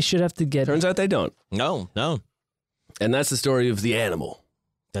us. They should have to get. Turns out they don't. No. And that's the story of The Animal.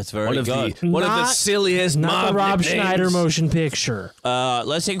 That's very One of good. the silliest Not mob the Rob nicknames. Schneider motion picture.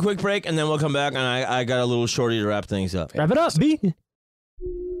 Let's take a quick break, and then we'll come back, and I got a little shorty to wrap things up. Wrap it up, B.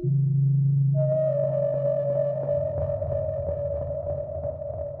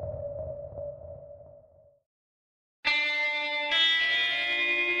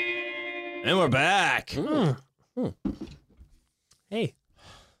 And we're back. Hey.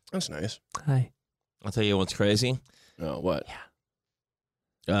 That's nice. Hi. I'll tell you what's crazy. Oh, what?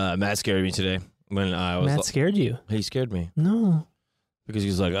 Matt scared me today when I was. Matt scared you? He scared me No. because he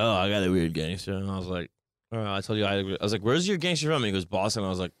was like, "Oh, I got a weird gangster," and I was like, "Oh, I told you." I was like, "Where's your gangster from?" And he goes, "Boston." I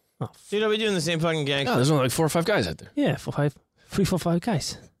was like, Oh, "Dude, are we doing the same fucking Oh, gangster?" there's only like 4 or 5 guys out there. yeah, 3, 4, 5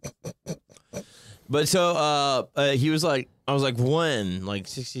 guys. But so he was like, I was like, when? Like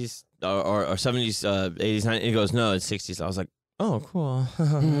 60s or 70s, 80s, 90s? He goes, no, it's 60s. I was like, oh, cool.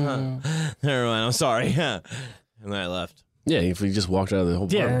 Never mind. I'm sorry. And then I left. Yeah, if he just walked out of the whole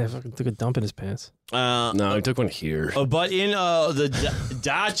bar. Yeah, I fucking took a dump in his pants. No, he took one here. But in the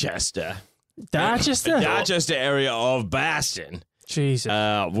Dorchester area of Boston. Jesus.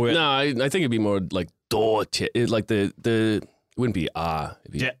 Where, No, I think it'd be more like like it wouldn't be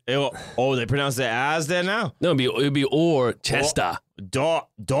it'd be, they pronounce it as there now? no, it'd be or Chester.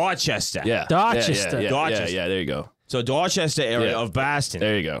 Dorchester. Yeah. Dorchester. Yeah, Dorchester. there you go. So Dorchester area of Boston.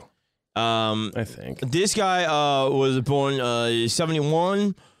 There you go. I think. This guy was born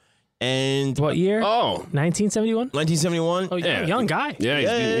 71 and What year? Oh. 1971? 1971. Oh, Yeah. young guy.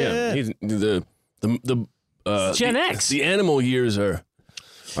 Yeah, he's the Gen X. The animal years are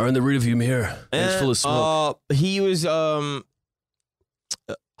in the rearview mirror. And it's full of smoke. He was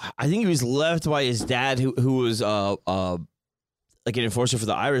I think he was left by his dad who was like an enforcer for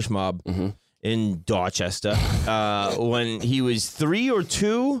the Irish mob in Dorchester when he was 3 or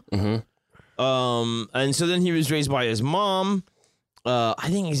 2. And so then he was raised by his mom. I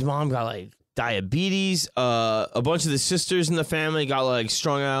think his mom got like diabetes. A bunch of the sisters in the family got like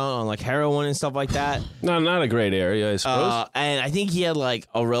strung out on like heroin and stuff like that. Not a great area, I suppose. And I think he had like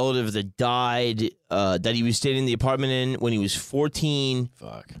a relative that died that he was staying in the apartment in when he was 14.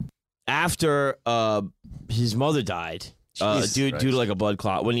 Fuck. After his mother died due to like a blood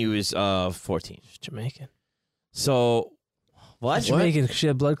clot when he was 14. Jamaican. So what? Jamaican. She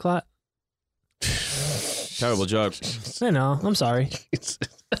had blood clot? Terrible joke. I know. I'm sorry.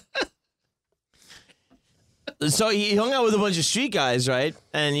 So he hung out with a bunch of street guys, right?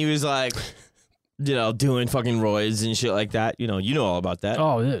 And he was like, doing fucking roids and shit like that. You know all about that.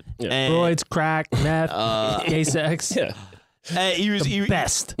 Oh, dude. And, Roids, crack, meth, gay sex. Yeah. and he was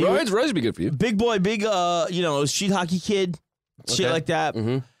Best. Roids would be good for you. big boy, big street hockey kid, shit Okay. like that.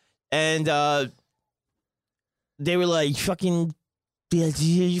 And they were like, fucking,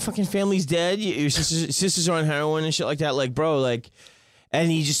 your fucking family's dead. Your sisters are on heroin and shit like that. Like, bro, like, and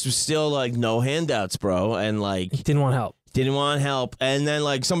he just was still like, no handouts, bro. And like, He didn't want help. didn't want help. And then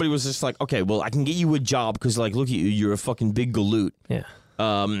like somebody was just like, okay, well, I can get you a job because like, look at you, you're a fucking big galoot. Yeah.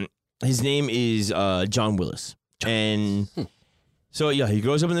 His name is John Willis. And so, yeah, he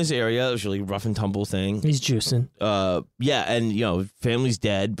grows up in this area. It was really rough and tumble thing. He's juicing. Yeah, and, family's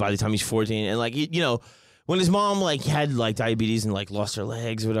dead by the time he's 14. And, like, when his mom, like, had, like, diabetes and, like, lost her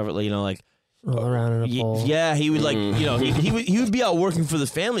legs or whatever, like, like... Roll around in a pole. Yeah, he would, like, he would be out working for the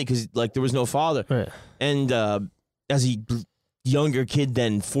family because, like, there was no father. Right. And as a younger kid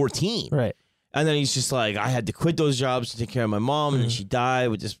than 14. Right. And then he's just like, I had to quit those jobs to take care of my mom, and then she died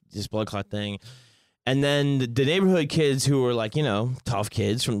with this blood clot thing. And then the neighborhood kids who were like, tough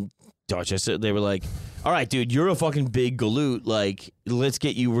kids from Dorchester, they were like, all right, dude, you're a fucking big galoot. Like, let's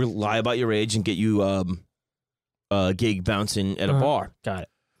get you, lie about your age and get you a gig bouncing at a bar. Got it.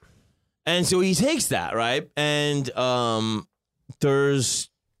 And so he takes that, right? And there's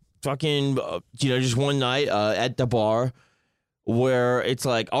fucking, just one night at the bar where it's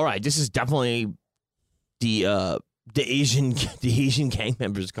like, all right, this is definitely the Asian gang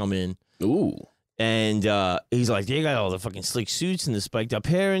members come in. Ooh. And he's like, they got all the fucking slick suits and the spiked up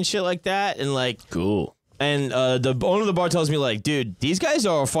hair and shit like that. And like, Cool. and the owner of the bar tells me like, dude, these guys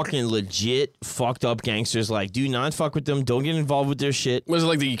are fucking legit fucked up gangsters. Like, do not fuck with them. Don't get involved with their shit. Was it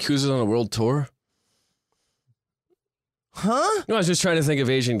like the Yakuza on a world tour? Huh? No, I was just trying to think of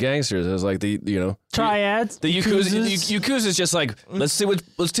Asian gangsters. I was like Triads. the Yakuza is just like let's see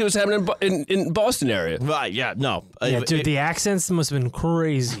what's happening in Boston area. Right, yeah, no. Yeah, dude, the accents must have been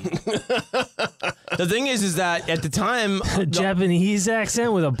crazy. The thing is that at the time, A Japanese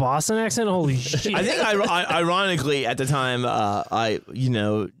accent with a Boston accent? Holy shit. I think ironically at the time, I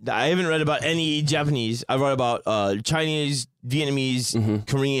haven't read about any Japanese. I read about Chinese, Vietnamese,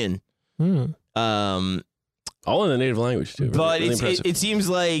 Korean. All in the native language too. But really it seems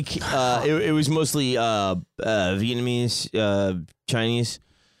like it was mostly Vietnamese, Chinese.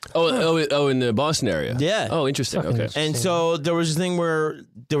 Oh, in the Boston area. Yeah. Oh, interesting. Fucking Okay. interesting. And so there was a thing where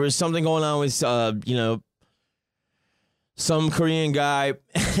there was something going on with some Korean guy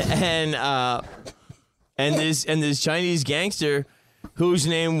and this Chinese gangster whose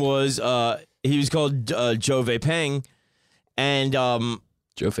name was he was called Joe Wei Peng, and Joe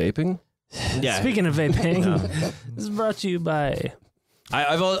Vaping? yeah. Speaking of vaping, this is brought to you by...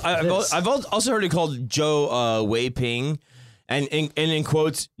 I've also heard it called Joe Wei Ping, and in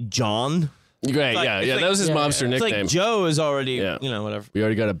quotes John. Great. Like, yeah. it's like- That was his mobster It's nickname. like Joe is already Yeah. whatever. We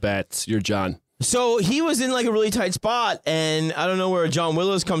already got a bet. You're John. So he was in like a really tight spot, and I don't know where John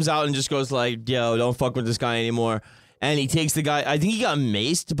Willis comes out and just goes like, "Yo, don't fuck with this guy anymore." And he takes the guy. I think he got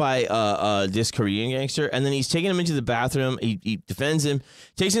maced by this Korean gangster, and then he's taking him into the bathroom. He defends him,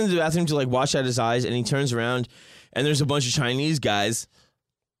 takes him to the bathroom to like wash out his eyes, and he turns around, and there's a bunch of Chinese guys,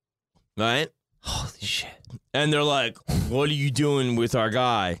 right? Holy shit. And they're like, "What are you doing with our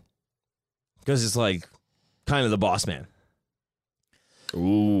guy?" Because it's like kind of the boss man.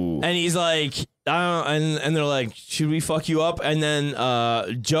 Ooh. And he's like, I don't, and they're like, should we fuck you up? And then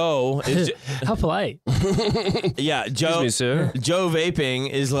Joe is, How polite. yeah, Joe, Excuse me, sir. Joe Vaping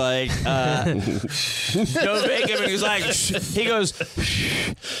is like, Joe Vaping is like, he goes,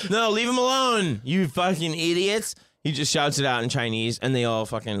 no, leave him alone, you fucking idiots. He just shouts it out in Chinese, and they all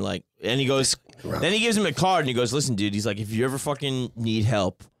fucking like, and he goes, then he gives him a card, and he goes, listen, dude, he's like, if you ever fucking need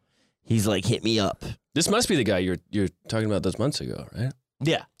help, he's like, hit me up. This must be the guy you're talking about those months ago, right?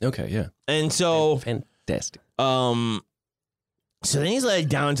 Yeah. Okay. Yeah. And so, Fantastic. so then he's like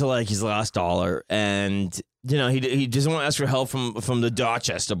down to like his last dollar, and he doesn't want to ask for help from the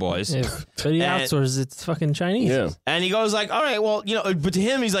Dorchester boys. Yeah, but he And- outsources it to fucking Chinese. Yeah. And he goes like, all right, well, but to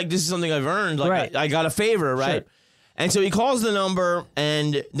him, he's like, this is something I've earned. Like, Right. I got a favor, right? Sure. And so he calls the number,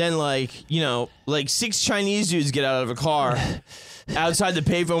 and then like 6 Chinese dudes get out of a car outside the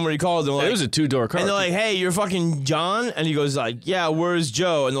payphone where he called. They're like, It was a 2-door car. and they're like, hey, you're fucking John? And he goes like, yeah, where's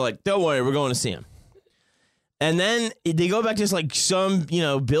Joe? And they're like, don't worry, we're going to see him. And then they go back to this like some,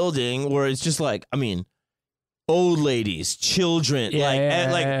 building where it's just like, I mean, old ladies, children, Yeah, like, yeah,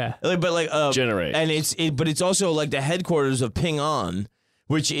 and, like, yeah. but like, Generate. and it's also like the headquarters of Ping An,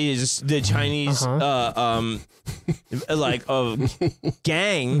 which is the Chinese, like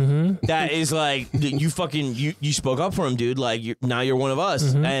gang that is like you fucking you spoke up for him, dude. Like now you're one of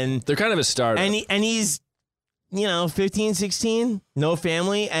us, and They're kind of a startup. and he's 15, 16, no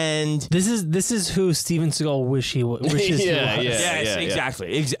family, and This is who Steven Seagal wishes he was. Yeah. yes,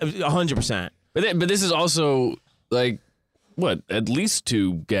 exactly, 100%. But this is also like what? At least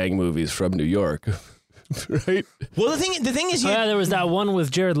 2 gang movies from New York. Right? Well, the thing is Oh, here. yeah, there was that one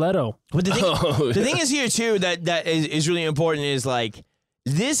with Jared Leto. But the thing is here too that is really important is like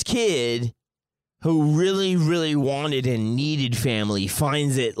this kid who really, really wanted and needed family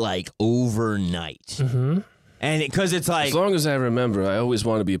finds it like overnight. Mm-hmm. And because it's like, As long as I remember, I always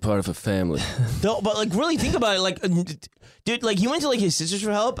want to be a part of a family. no, but like really think about it, like, dude, like he went to like his sisters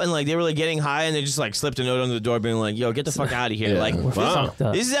for help, and like they were like getting high, and they just like slipped a note under the door, being like, "Yo, get the fuck out of here!" Yeah. Like, Wow. Fucked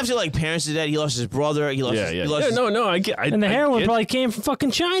up. this is after like parents are dead. He lost his brother. He lost. Yeah, his, yeah. He lost Yeah, his, no, I get. And the heroin probably came from fucking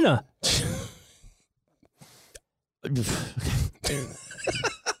China.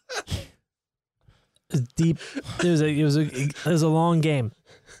 It's deep. It was a long game.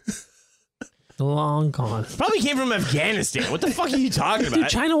 Long gone. probably came from Afghanistan. What the fuck are you talking about? Dude,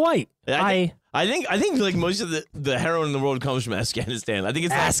 China White. I think like most of the heroin in the world comes from Afghanistan. I think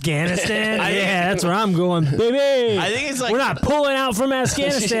it's like, Afghanistan. I think- Yeah, that's where I'm going, baby. I think it's like We're not pulling out from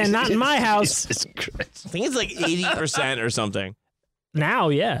Afghanistan. Not in my house. Jesus Christ. I think it's like 80% or something. Now,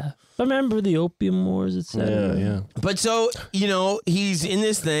 yeah. Remember the opium wars, etc. Yeah. But so, he's in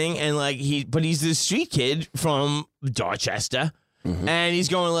this thing and like but he's this street kid from Dorchester. And he's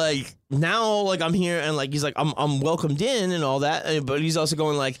going like, now like I'm here and like he's like I'm welcomed in and all that, but he's also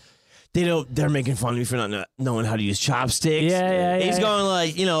going like, they're making fun of me for not knowing how to use chopsticks. Yeah. He's going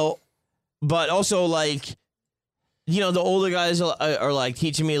like, but also like, the older guys are like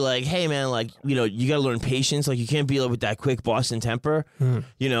teaching me like, hey man, like, you got to learn patience. Like you can't be like with that quick Boston temper,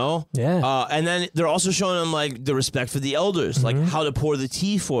 Yeah. and then they're also showing them like the respect for the elders, like how to pour the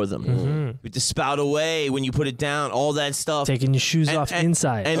tea for them, with the spout away when you put it down, all that stuff. Taking your shoes off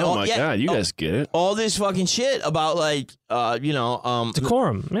inside. And Oh my God, you guys get it. all this fucking shit about like,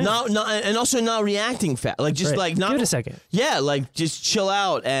 Decorum. Yeah. and also not reacting fast, like just Right. like not Give it a second. Yeah, like just chill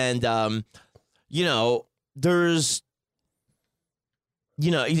out and there's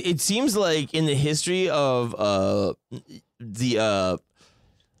it seems like in the history of the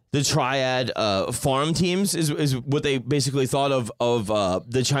triad farm teams is what they basically thought of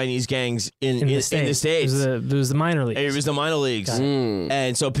the Chinese gangs in the States. It was the minor leagues. It was the minor leagues.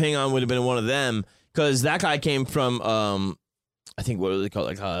 And so Ping An would have been one of them because that guy came from I think what do they call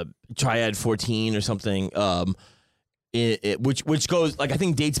it, like Triad 14 or something. Which goes like I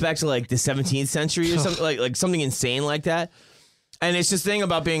think dates back to like the 17th century or something like something insane like that. And it's this thing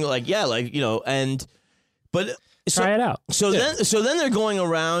about being like Try it out. So then they're going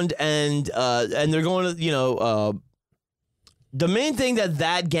around and they're going to the main thing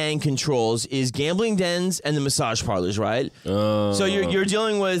that gang controls is gambling dens and the massage parlors, right? So you're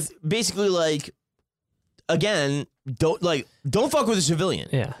dealing with basically like, again, don't fuck with a civilian.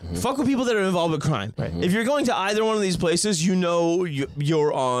 Yeah. Fuck with people that are involved with crime. Right. If you're going to either one of these places,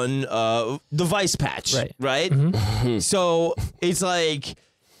 you're on the vice patch, right? So it's like,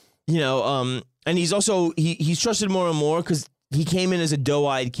 and he's also he's trusted more and more because he came in as a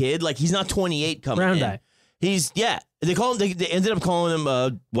doe-eyed kid. Like he's not 28 coming Round in. eye. He's They ended up calling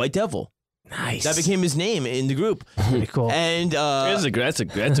him White Devil. Nice. That became his name in the group. Pretty cool. And That's a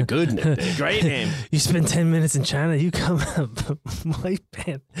good nickname. great name. You spend 10 minutes in China, you come up, White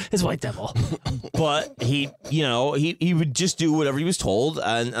Man. It's White Devil. But he would just do whatever he was told,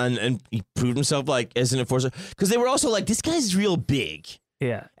 and he proved himself like as an enforcer because they were also like, this guy's real big.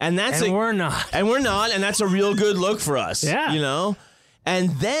 Yeah. And that's we're not. And we're not, and that's a real good look for us. Yeah.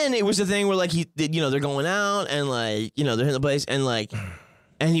 And then it was the thing where like they're going out and like they're in the place and like,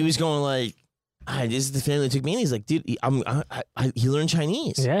 and he was going like, this is the family that took me in. He's like, dude, he learned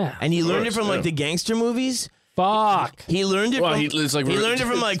Chinese. Yeah. And he learned it from like the gangster movies. Fuck. He learned it. Well, from, he learned it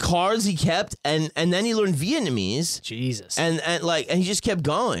from like cards he kept, and then he learned Vietnamese. Jesus. And he just kept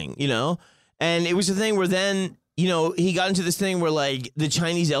going, And it was the thing where then he got into this thing where like the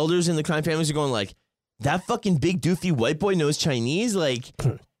Chinese elders in the crime families are going like, that fucking big doofy white boy knows Chinese. Like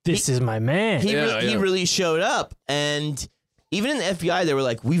this is my man. He really showed up, and even in the FBI, they were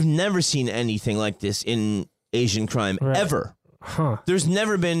like, we've never seen anything like this in Asian crime ever. Huh. There's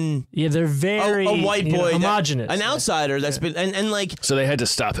never been they're very a white boy, homogenous. an outsider that's been and like So they had to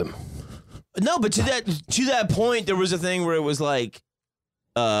stop him. no, but to that point, there was a thing where it was like,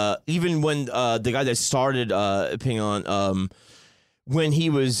 even when the guy that started Ping An, when he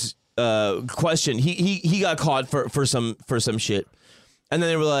was questioned, he got caught for some shit, and then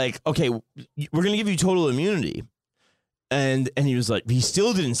they were like, okay, we're gonna give you total immunity, and he was like, he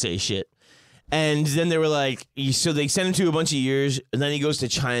still didn't say shit. And then they were like, so they sent him to a bunch of years, and then he goes to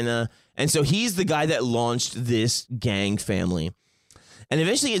China. And so he's the guy that launched this gang family. And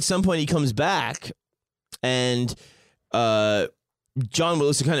eventually at some point he comes back, and John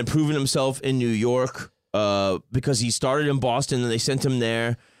Willis had kind of proven himself in New York because he started in Boston, and they sent him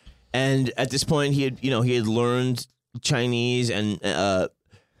there. And at this point he had learned Chinese, and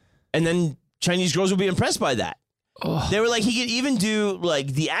then Chinese girls would be impressed by that. Oh. They were like, he could even do like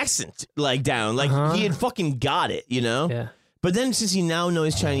the accent like down, like he had fucking got it, Yeah. But then since he now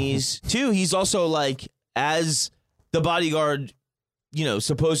knows Chinese too, he's also like, as the bodyguard,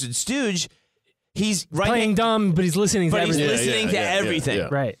 supposed stooge, he's playing dumb, but he's listening to everything. He's listening to everything. Yeah.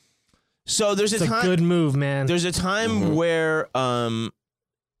 Right. So there's It's a time. a good move, man. There's a time where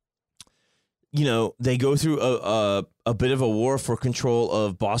they go through a bit of a war for control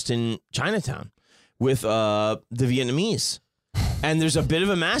of Boston Chinatown with the Vietnamese. And there's a bit of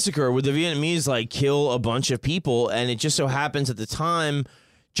a massacre where the Vietnamese like kill a bunch of people, and it just so happens at the time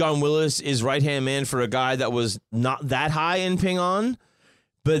John Willis is right-hand man for a guy that was not that high in Ping An.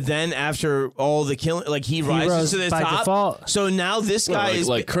 But then after all the killing, like he rises to the by top. default. So now this guy is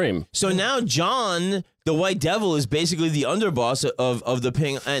like Cream. So now John, the White Devil, is basically the underboss of the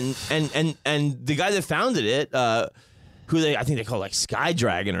Ping, and the guy that founded it, I think they call like Sky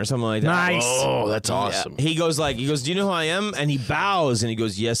Dragon or something like that. Nice. Oh, that's awesome. Yeah. He goes, do you know who I am? And he bows and he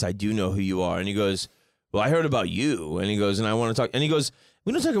goes, yes, I do know who you are. And he goes, well, I heard about you. And he goes, and I want to talk. And he goes,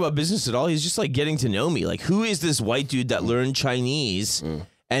 we don't talk about business at all. He's just like getting to know me. Like, who is this white dude that learned Chinese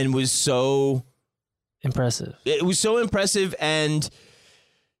and was so impressive. It was so impressive, and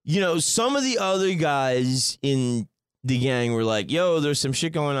some of the other guys in the gang were like, yo, there's some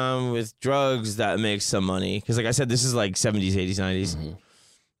shit going on with drugs that makes some money. Because like I said, this is like 70s, 80s, 90s. Mm-hmm.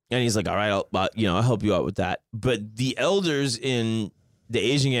 And he's like, all right, I'll help you out with that. But the elders in the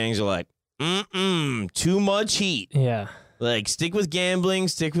Asian gangs are like, too much heat. Yeah. Like, stick with gambling,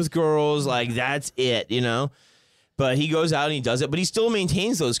 stick with girls. Like, that's it, But he goes out and he does it. But he still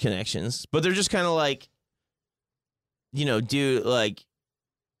maintains those connections. But they're just kind of like, dude, like,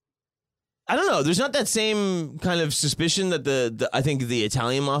 I don't know. There's not that same kind of suspicion that I think the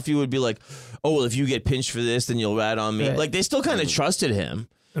Italian mafia would be like, oh, well, if you get pinched for this, then you'll rat on me. Right. Like, they still kind of trusted him.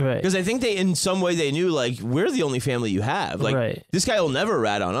 Right. Because I think in some way they knew, like, we're the only family you have. Like, this guy will never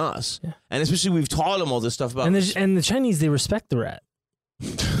rat on us. Yeah. And especially we've taught him all this stuff about... And the Chinese, they respect the rat.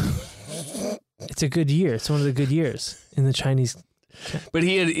 It's a good year. It's one of the good years in the Chinese... But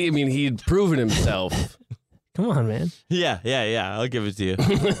he had proven himself... Come on, man. Yeah. I'll give it to you.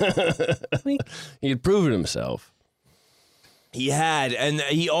 He had proven himself. He had. And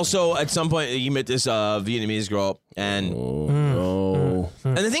he also, at some point, he met this Vietnamese girl. And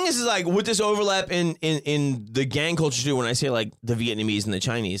and the thing is like, with this overlap in the gang culture, too, when I say, like, the Vietnamese and the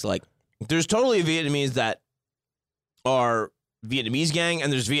Chinese, like, there's totally Vietnamese that are Vietnamese gang,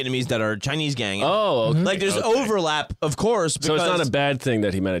 and there's Vietnamese that are Chinese gang. Oh, okay. Like, there's overlap, of course. So it's not a bad thing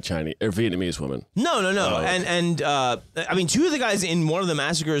that he met a Chinese or Vietnamese woman. No. Oh. And I mean, two of the guys in one of the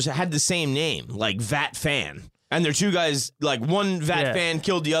massacres had the same name, like Vat Fan. And they're two guys, like, one Vat Fan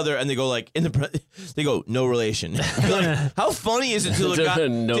killed the other, and they go, like, they go, no relation. Like, how funny is it to look at,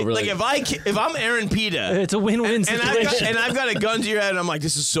 like, if I'm Aaron Pita. It's a win-win situation. And I've got a gun to your head, and I'm like,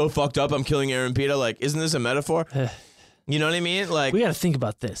 this is so fucked up, I'm killing Aaron Pita. Like, isn't this a metaphor? You know what I mean? Like, we got to think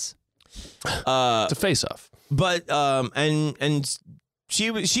about this. It's a face-off. But and she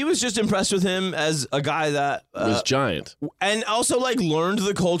was just impressed with him as a guy that was giant, and also like learned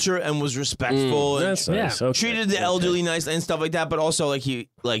the culture and was respectful and that's nice. Okay. treated the elderly nice and stuff like that. But also like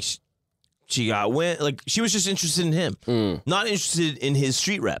she got like she was just interested in him, not interested in his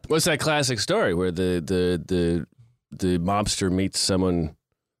street rep. What's that classic story where the mobster meets someone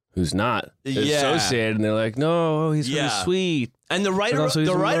who's not associated, and they're like, no, he's really sweet. And the writer of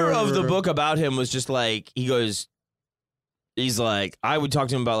the book about him was just like, he's like, I would talk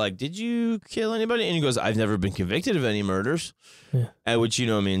to him about like, did you kill anybody? And he goes, I've never been convicted of any murders. Yeah. Which,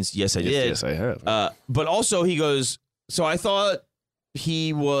 means, yes, I did. Yes, I have. But also he goes, so I thought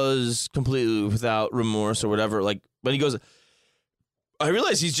he was completely without remorse or whatever. Like, but he goes, I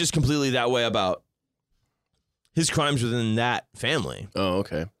realize he's just completely that way about his crimes within that family. Oh,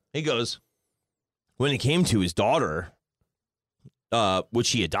 okay. He goes, when it came to his daughter,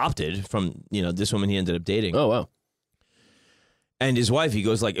 which he adopted from, this woman he ended up dating. Oh, wow. And his wife, he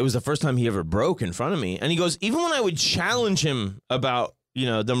goes, like, it was the first time he ever broke in front of me. And he goes, even when I would challenge him about,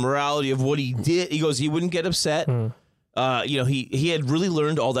 the morality of what he did, he goes, he wouldn't get upset. He had really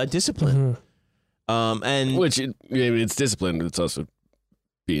learned all that discipline. And which, it's discipline, but it's also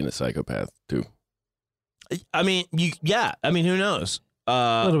being a psychopath, too. I mean, who knows?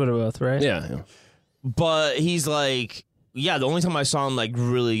 A little bit of both, right? Yeah. But he's like, the only time I saw him, like,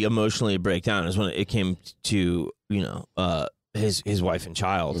 really emotionally break down is when it came to, his wife and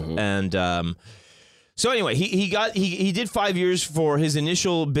child. Mm-hmm. And so anyway, he did 5 years for his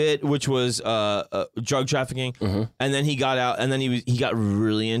initial bit, which was drug trafficking, and then he got out, and then he got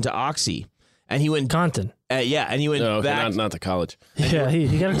really into Oxy, and he went Compton. And he went back, not to college. Yeah,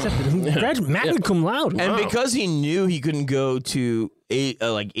 he got accepted. Graduate, magna cum laude. And because he knew he couldn't go to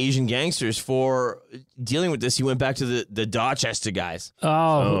like Asian gangsters for dealing with this, he went back to the Dorchester guys.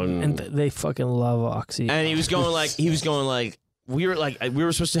 And they fucking love Oxy. And he was going like we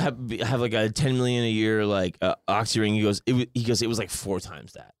were supposed to have like a $10 million a year like Oxy ring. He goes it was like 4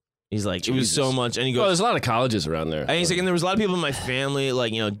 times that. He's like, Jesus. It was so much, and he goes, there's a lot of colleges around there. And he's like, and there was a lot of people in my family,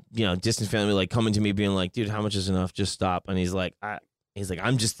 like distant family, like coming to me being like, dude, how much is enough? Just stop. And he's like,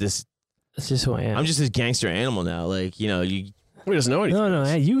 I'm just this. That's just who I am. I'm just this gangster animal now. Like, you. He doesn't know anything.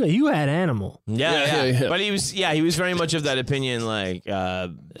 No, you had animal. Yeah. But he was very much of that opinion. Like,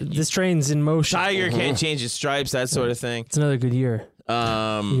 this train's in motion. Tiger can't change his stripes, that sort of thing. It's another good year.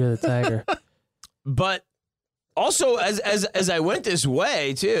 You're the tiger. But. Also, as I went this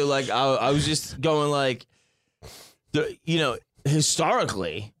way too, like I was just going like,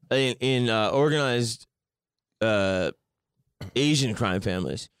 historically in organized Asian crime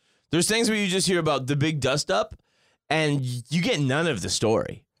families, there's things where you just hear about the big dust up, and you get none of the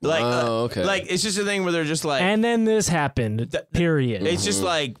story. Like, okay. Like it's just a thing where they're just like, and then this happened. Period. It's just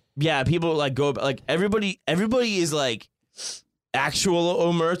like, people like go like everybody is like. actual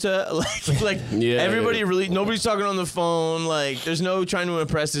omerta. Like everybody really, nobody's talking on the phone. Like there's no trying to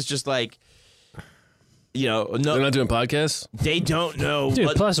impress. It's just like, no. They're not doing podcasts? They don't know. Dude,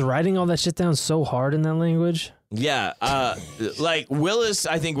 plus writing all that shit down so hard in that language. Yeah. Like Willis,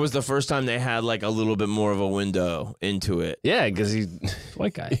 I think, was the first time they had like a little bit more of a window into it. Yeah, because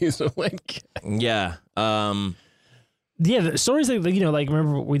White guy. he's a white guy. Yeah. Yeah, the stories like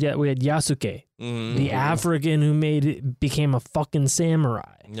remember we had Yasuke, the African who became a fucking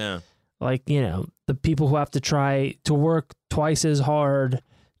samurai. Yeah. Like, the people who have to try to work twice as hard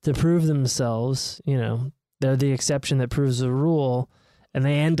to prove themselves, they're the exception that proves the rule, and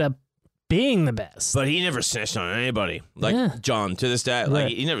they end up being the best. But he never snitched on anybody. Like John, to this day, like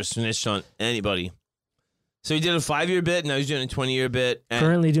he never snitched on anybody. So he did a 5-year bit, now he's doing a 20-year bit. And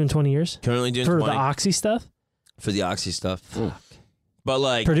currently doing 20 years? Currently doing for 20. the Oxy stuff? For the Oxy stuff. Fuck. But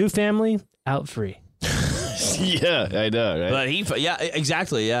like Purdue family, out free. Yeah, I know, right? But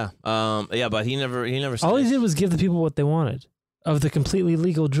exactly, yeah. But he never snitched. All he did was give the people what they wanted of the completely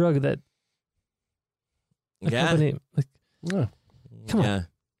legal drug that the company, come on. Yeah.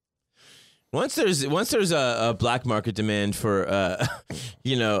 Once there's a black market demand for a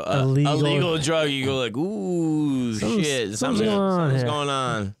legal drug, you go like, ooh, shit, something's going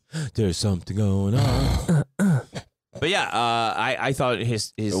on. There's something going on. But yeah, I thought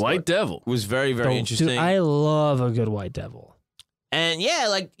his the White Devil was very, very interesting. Dude, I love a good White Devil. And yeah,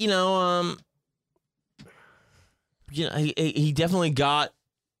 like he definitely got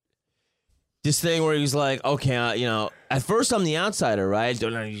this thing where he's like, okay, at first I'm the outsider, right?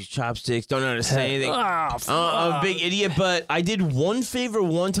 Don't know how to use chopsticks, don't know how to say anything. I'm a big idiot, but I did one favor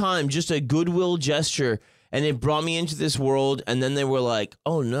one time, just a goodwill gesture, and it brought me into this world, and then they were like,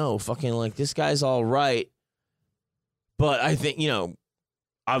 oh no, fucking like this guy's all right. But I think,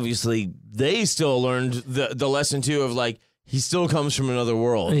 obviously they still learned the lesson too of like, he still comes from another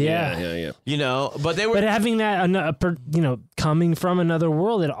world. Yeah. But they were. But having that, coming from another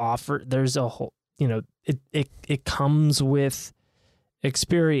world, there's a whole, it comes with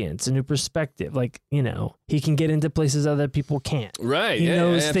experience, a new perspective. Like, he can get into places other people can't. Right. He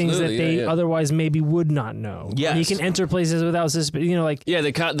knows things that they otherwise maybe would not know. Yes. He can enter places without suspicion. Yeah,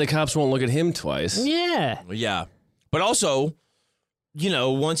 the cops won't look at him twice. Yeah. Yeah. But also,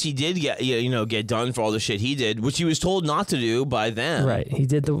 once he did get done for all the shit he did, which he was told not to do by them. Right.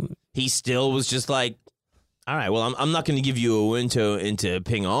 He still was just like, all right, well, I'm not going to give you a window into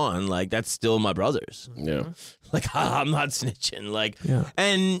Ping On. Like, that's still my brothers. Yeah. Like, I'm not snitching. Like, yeah.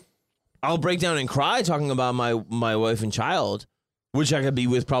 And I'll break down and cry talking about my wife and child, which I could be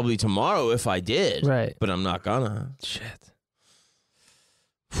with probably tomorrow if I did. Right. But I'm not gonna. Shit.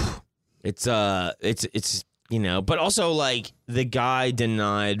 It's but also like the guy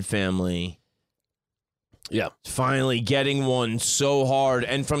denied family. Yeah. Finally getting one so hard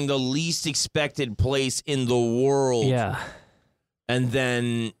and from the least expected place in the world. Yeah. And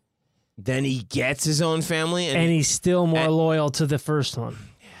then he gets his own family. And he's still more loyal to the first one.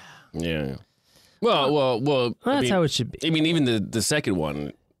 Yeah. Well. That's how it should be. I mean, even the second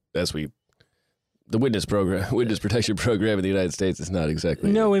one, the witness protection program in the United States is not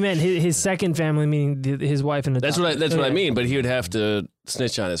exactly. No, we meant his second family, meaning his wife and the. That's what I mean. But he would have to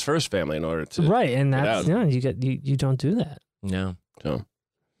snitch on his first family in order to. Right, and that's you don't do that. No. So.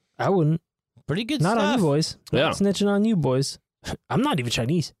 I wouldn't. Pretty good not stuff. on you boys. Yeah. Not snitching on you boys. I'm not even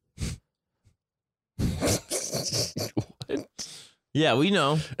Chinese. What? Yeah, we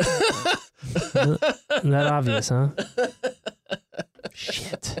know. That obvious, huh?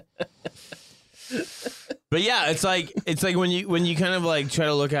 Shit. But yeah, it's like when you kind of like try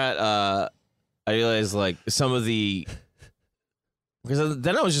to look at I realized like some of the because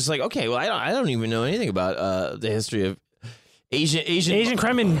then I was just like, okay, well I don't even know anything about the history of Asian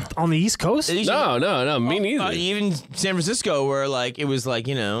crime on the East Coast. No, me neither. Even San Francisco, where like it was like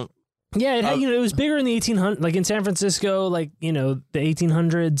Yeah, it was bigger in the 1800s, like in San Francisco, like, the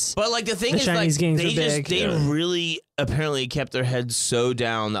 1800s. But like the thing is, Chinese like, gangs they really apparently kept their heads so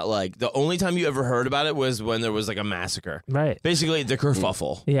down that like the only time you ever heard about it was when there was like a massacre. Right. Basically the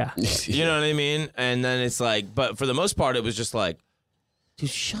kerfuffle. Yeah. You know what I mean? And then it's like, but for the most part, it was just like, dude,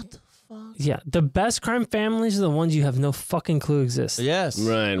 shut the fuck. Yeah. The best crime families are the ones you have no fucking clue exist. Yes.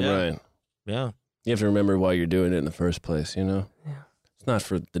 Right. Yeah. You have to remember why you're doing it in the first place, Yeah. It's not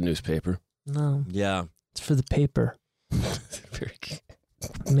for the newspaper. No. Yeah. It's for the paper. Very good.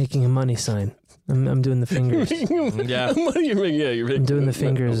 I'm making a money sign. I'm doing the fingers. Yeah. You're making I'm doing the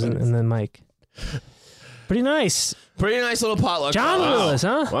fingers and the mic. Pretty nice. Pretty nice little potluck. John Willis,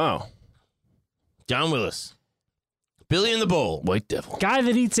 huh? Wow. John Willis. Billy in the Bowl. White Devil. Guy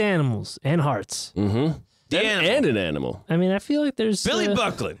that eats animals and hearts. Mm-hmm. And an animal. I mean, I feel like there's Billy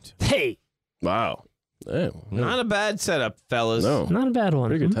Buckland. Hey, Wow. Yeah, Not a bad setup, fellas. no. not a bad one.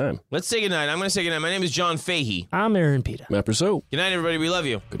 Pretty good time. Let's say goodnight. I'm going to say goodnight. My name is John Fahey. I'm Aaron Pita. Matt Brousseau. Good night, everybody. We love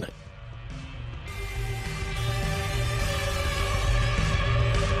you. Good night.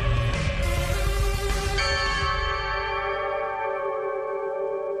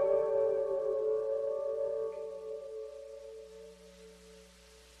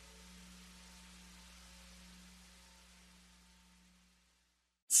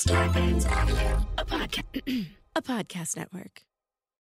 Starburns Audio, a podcast network.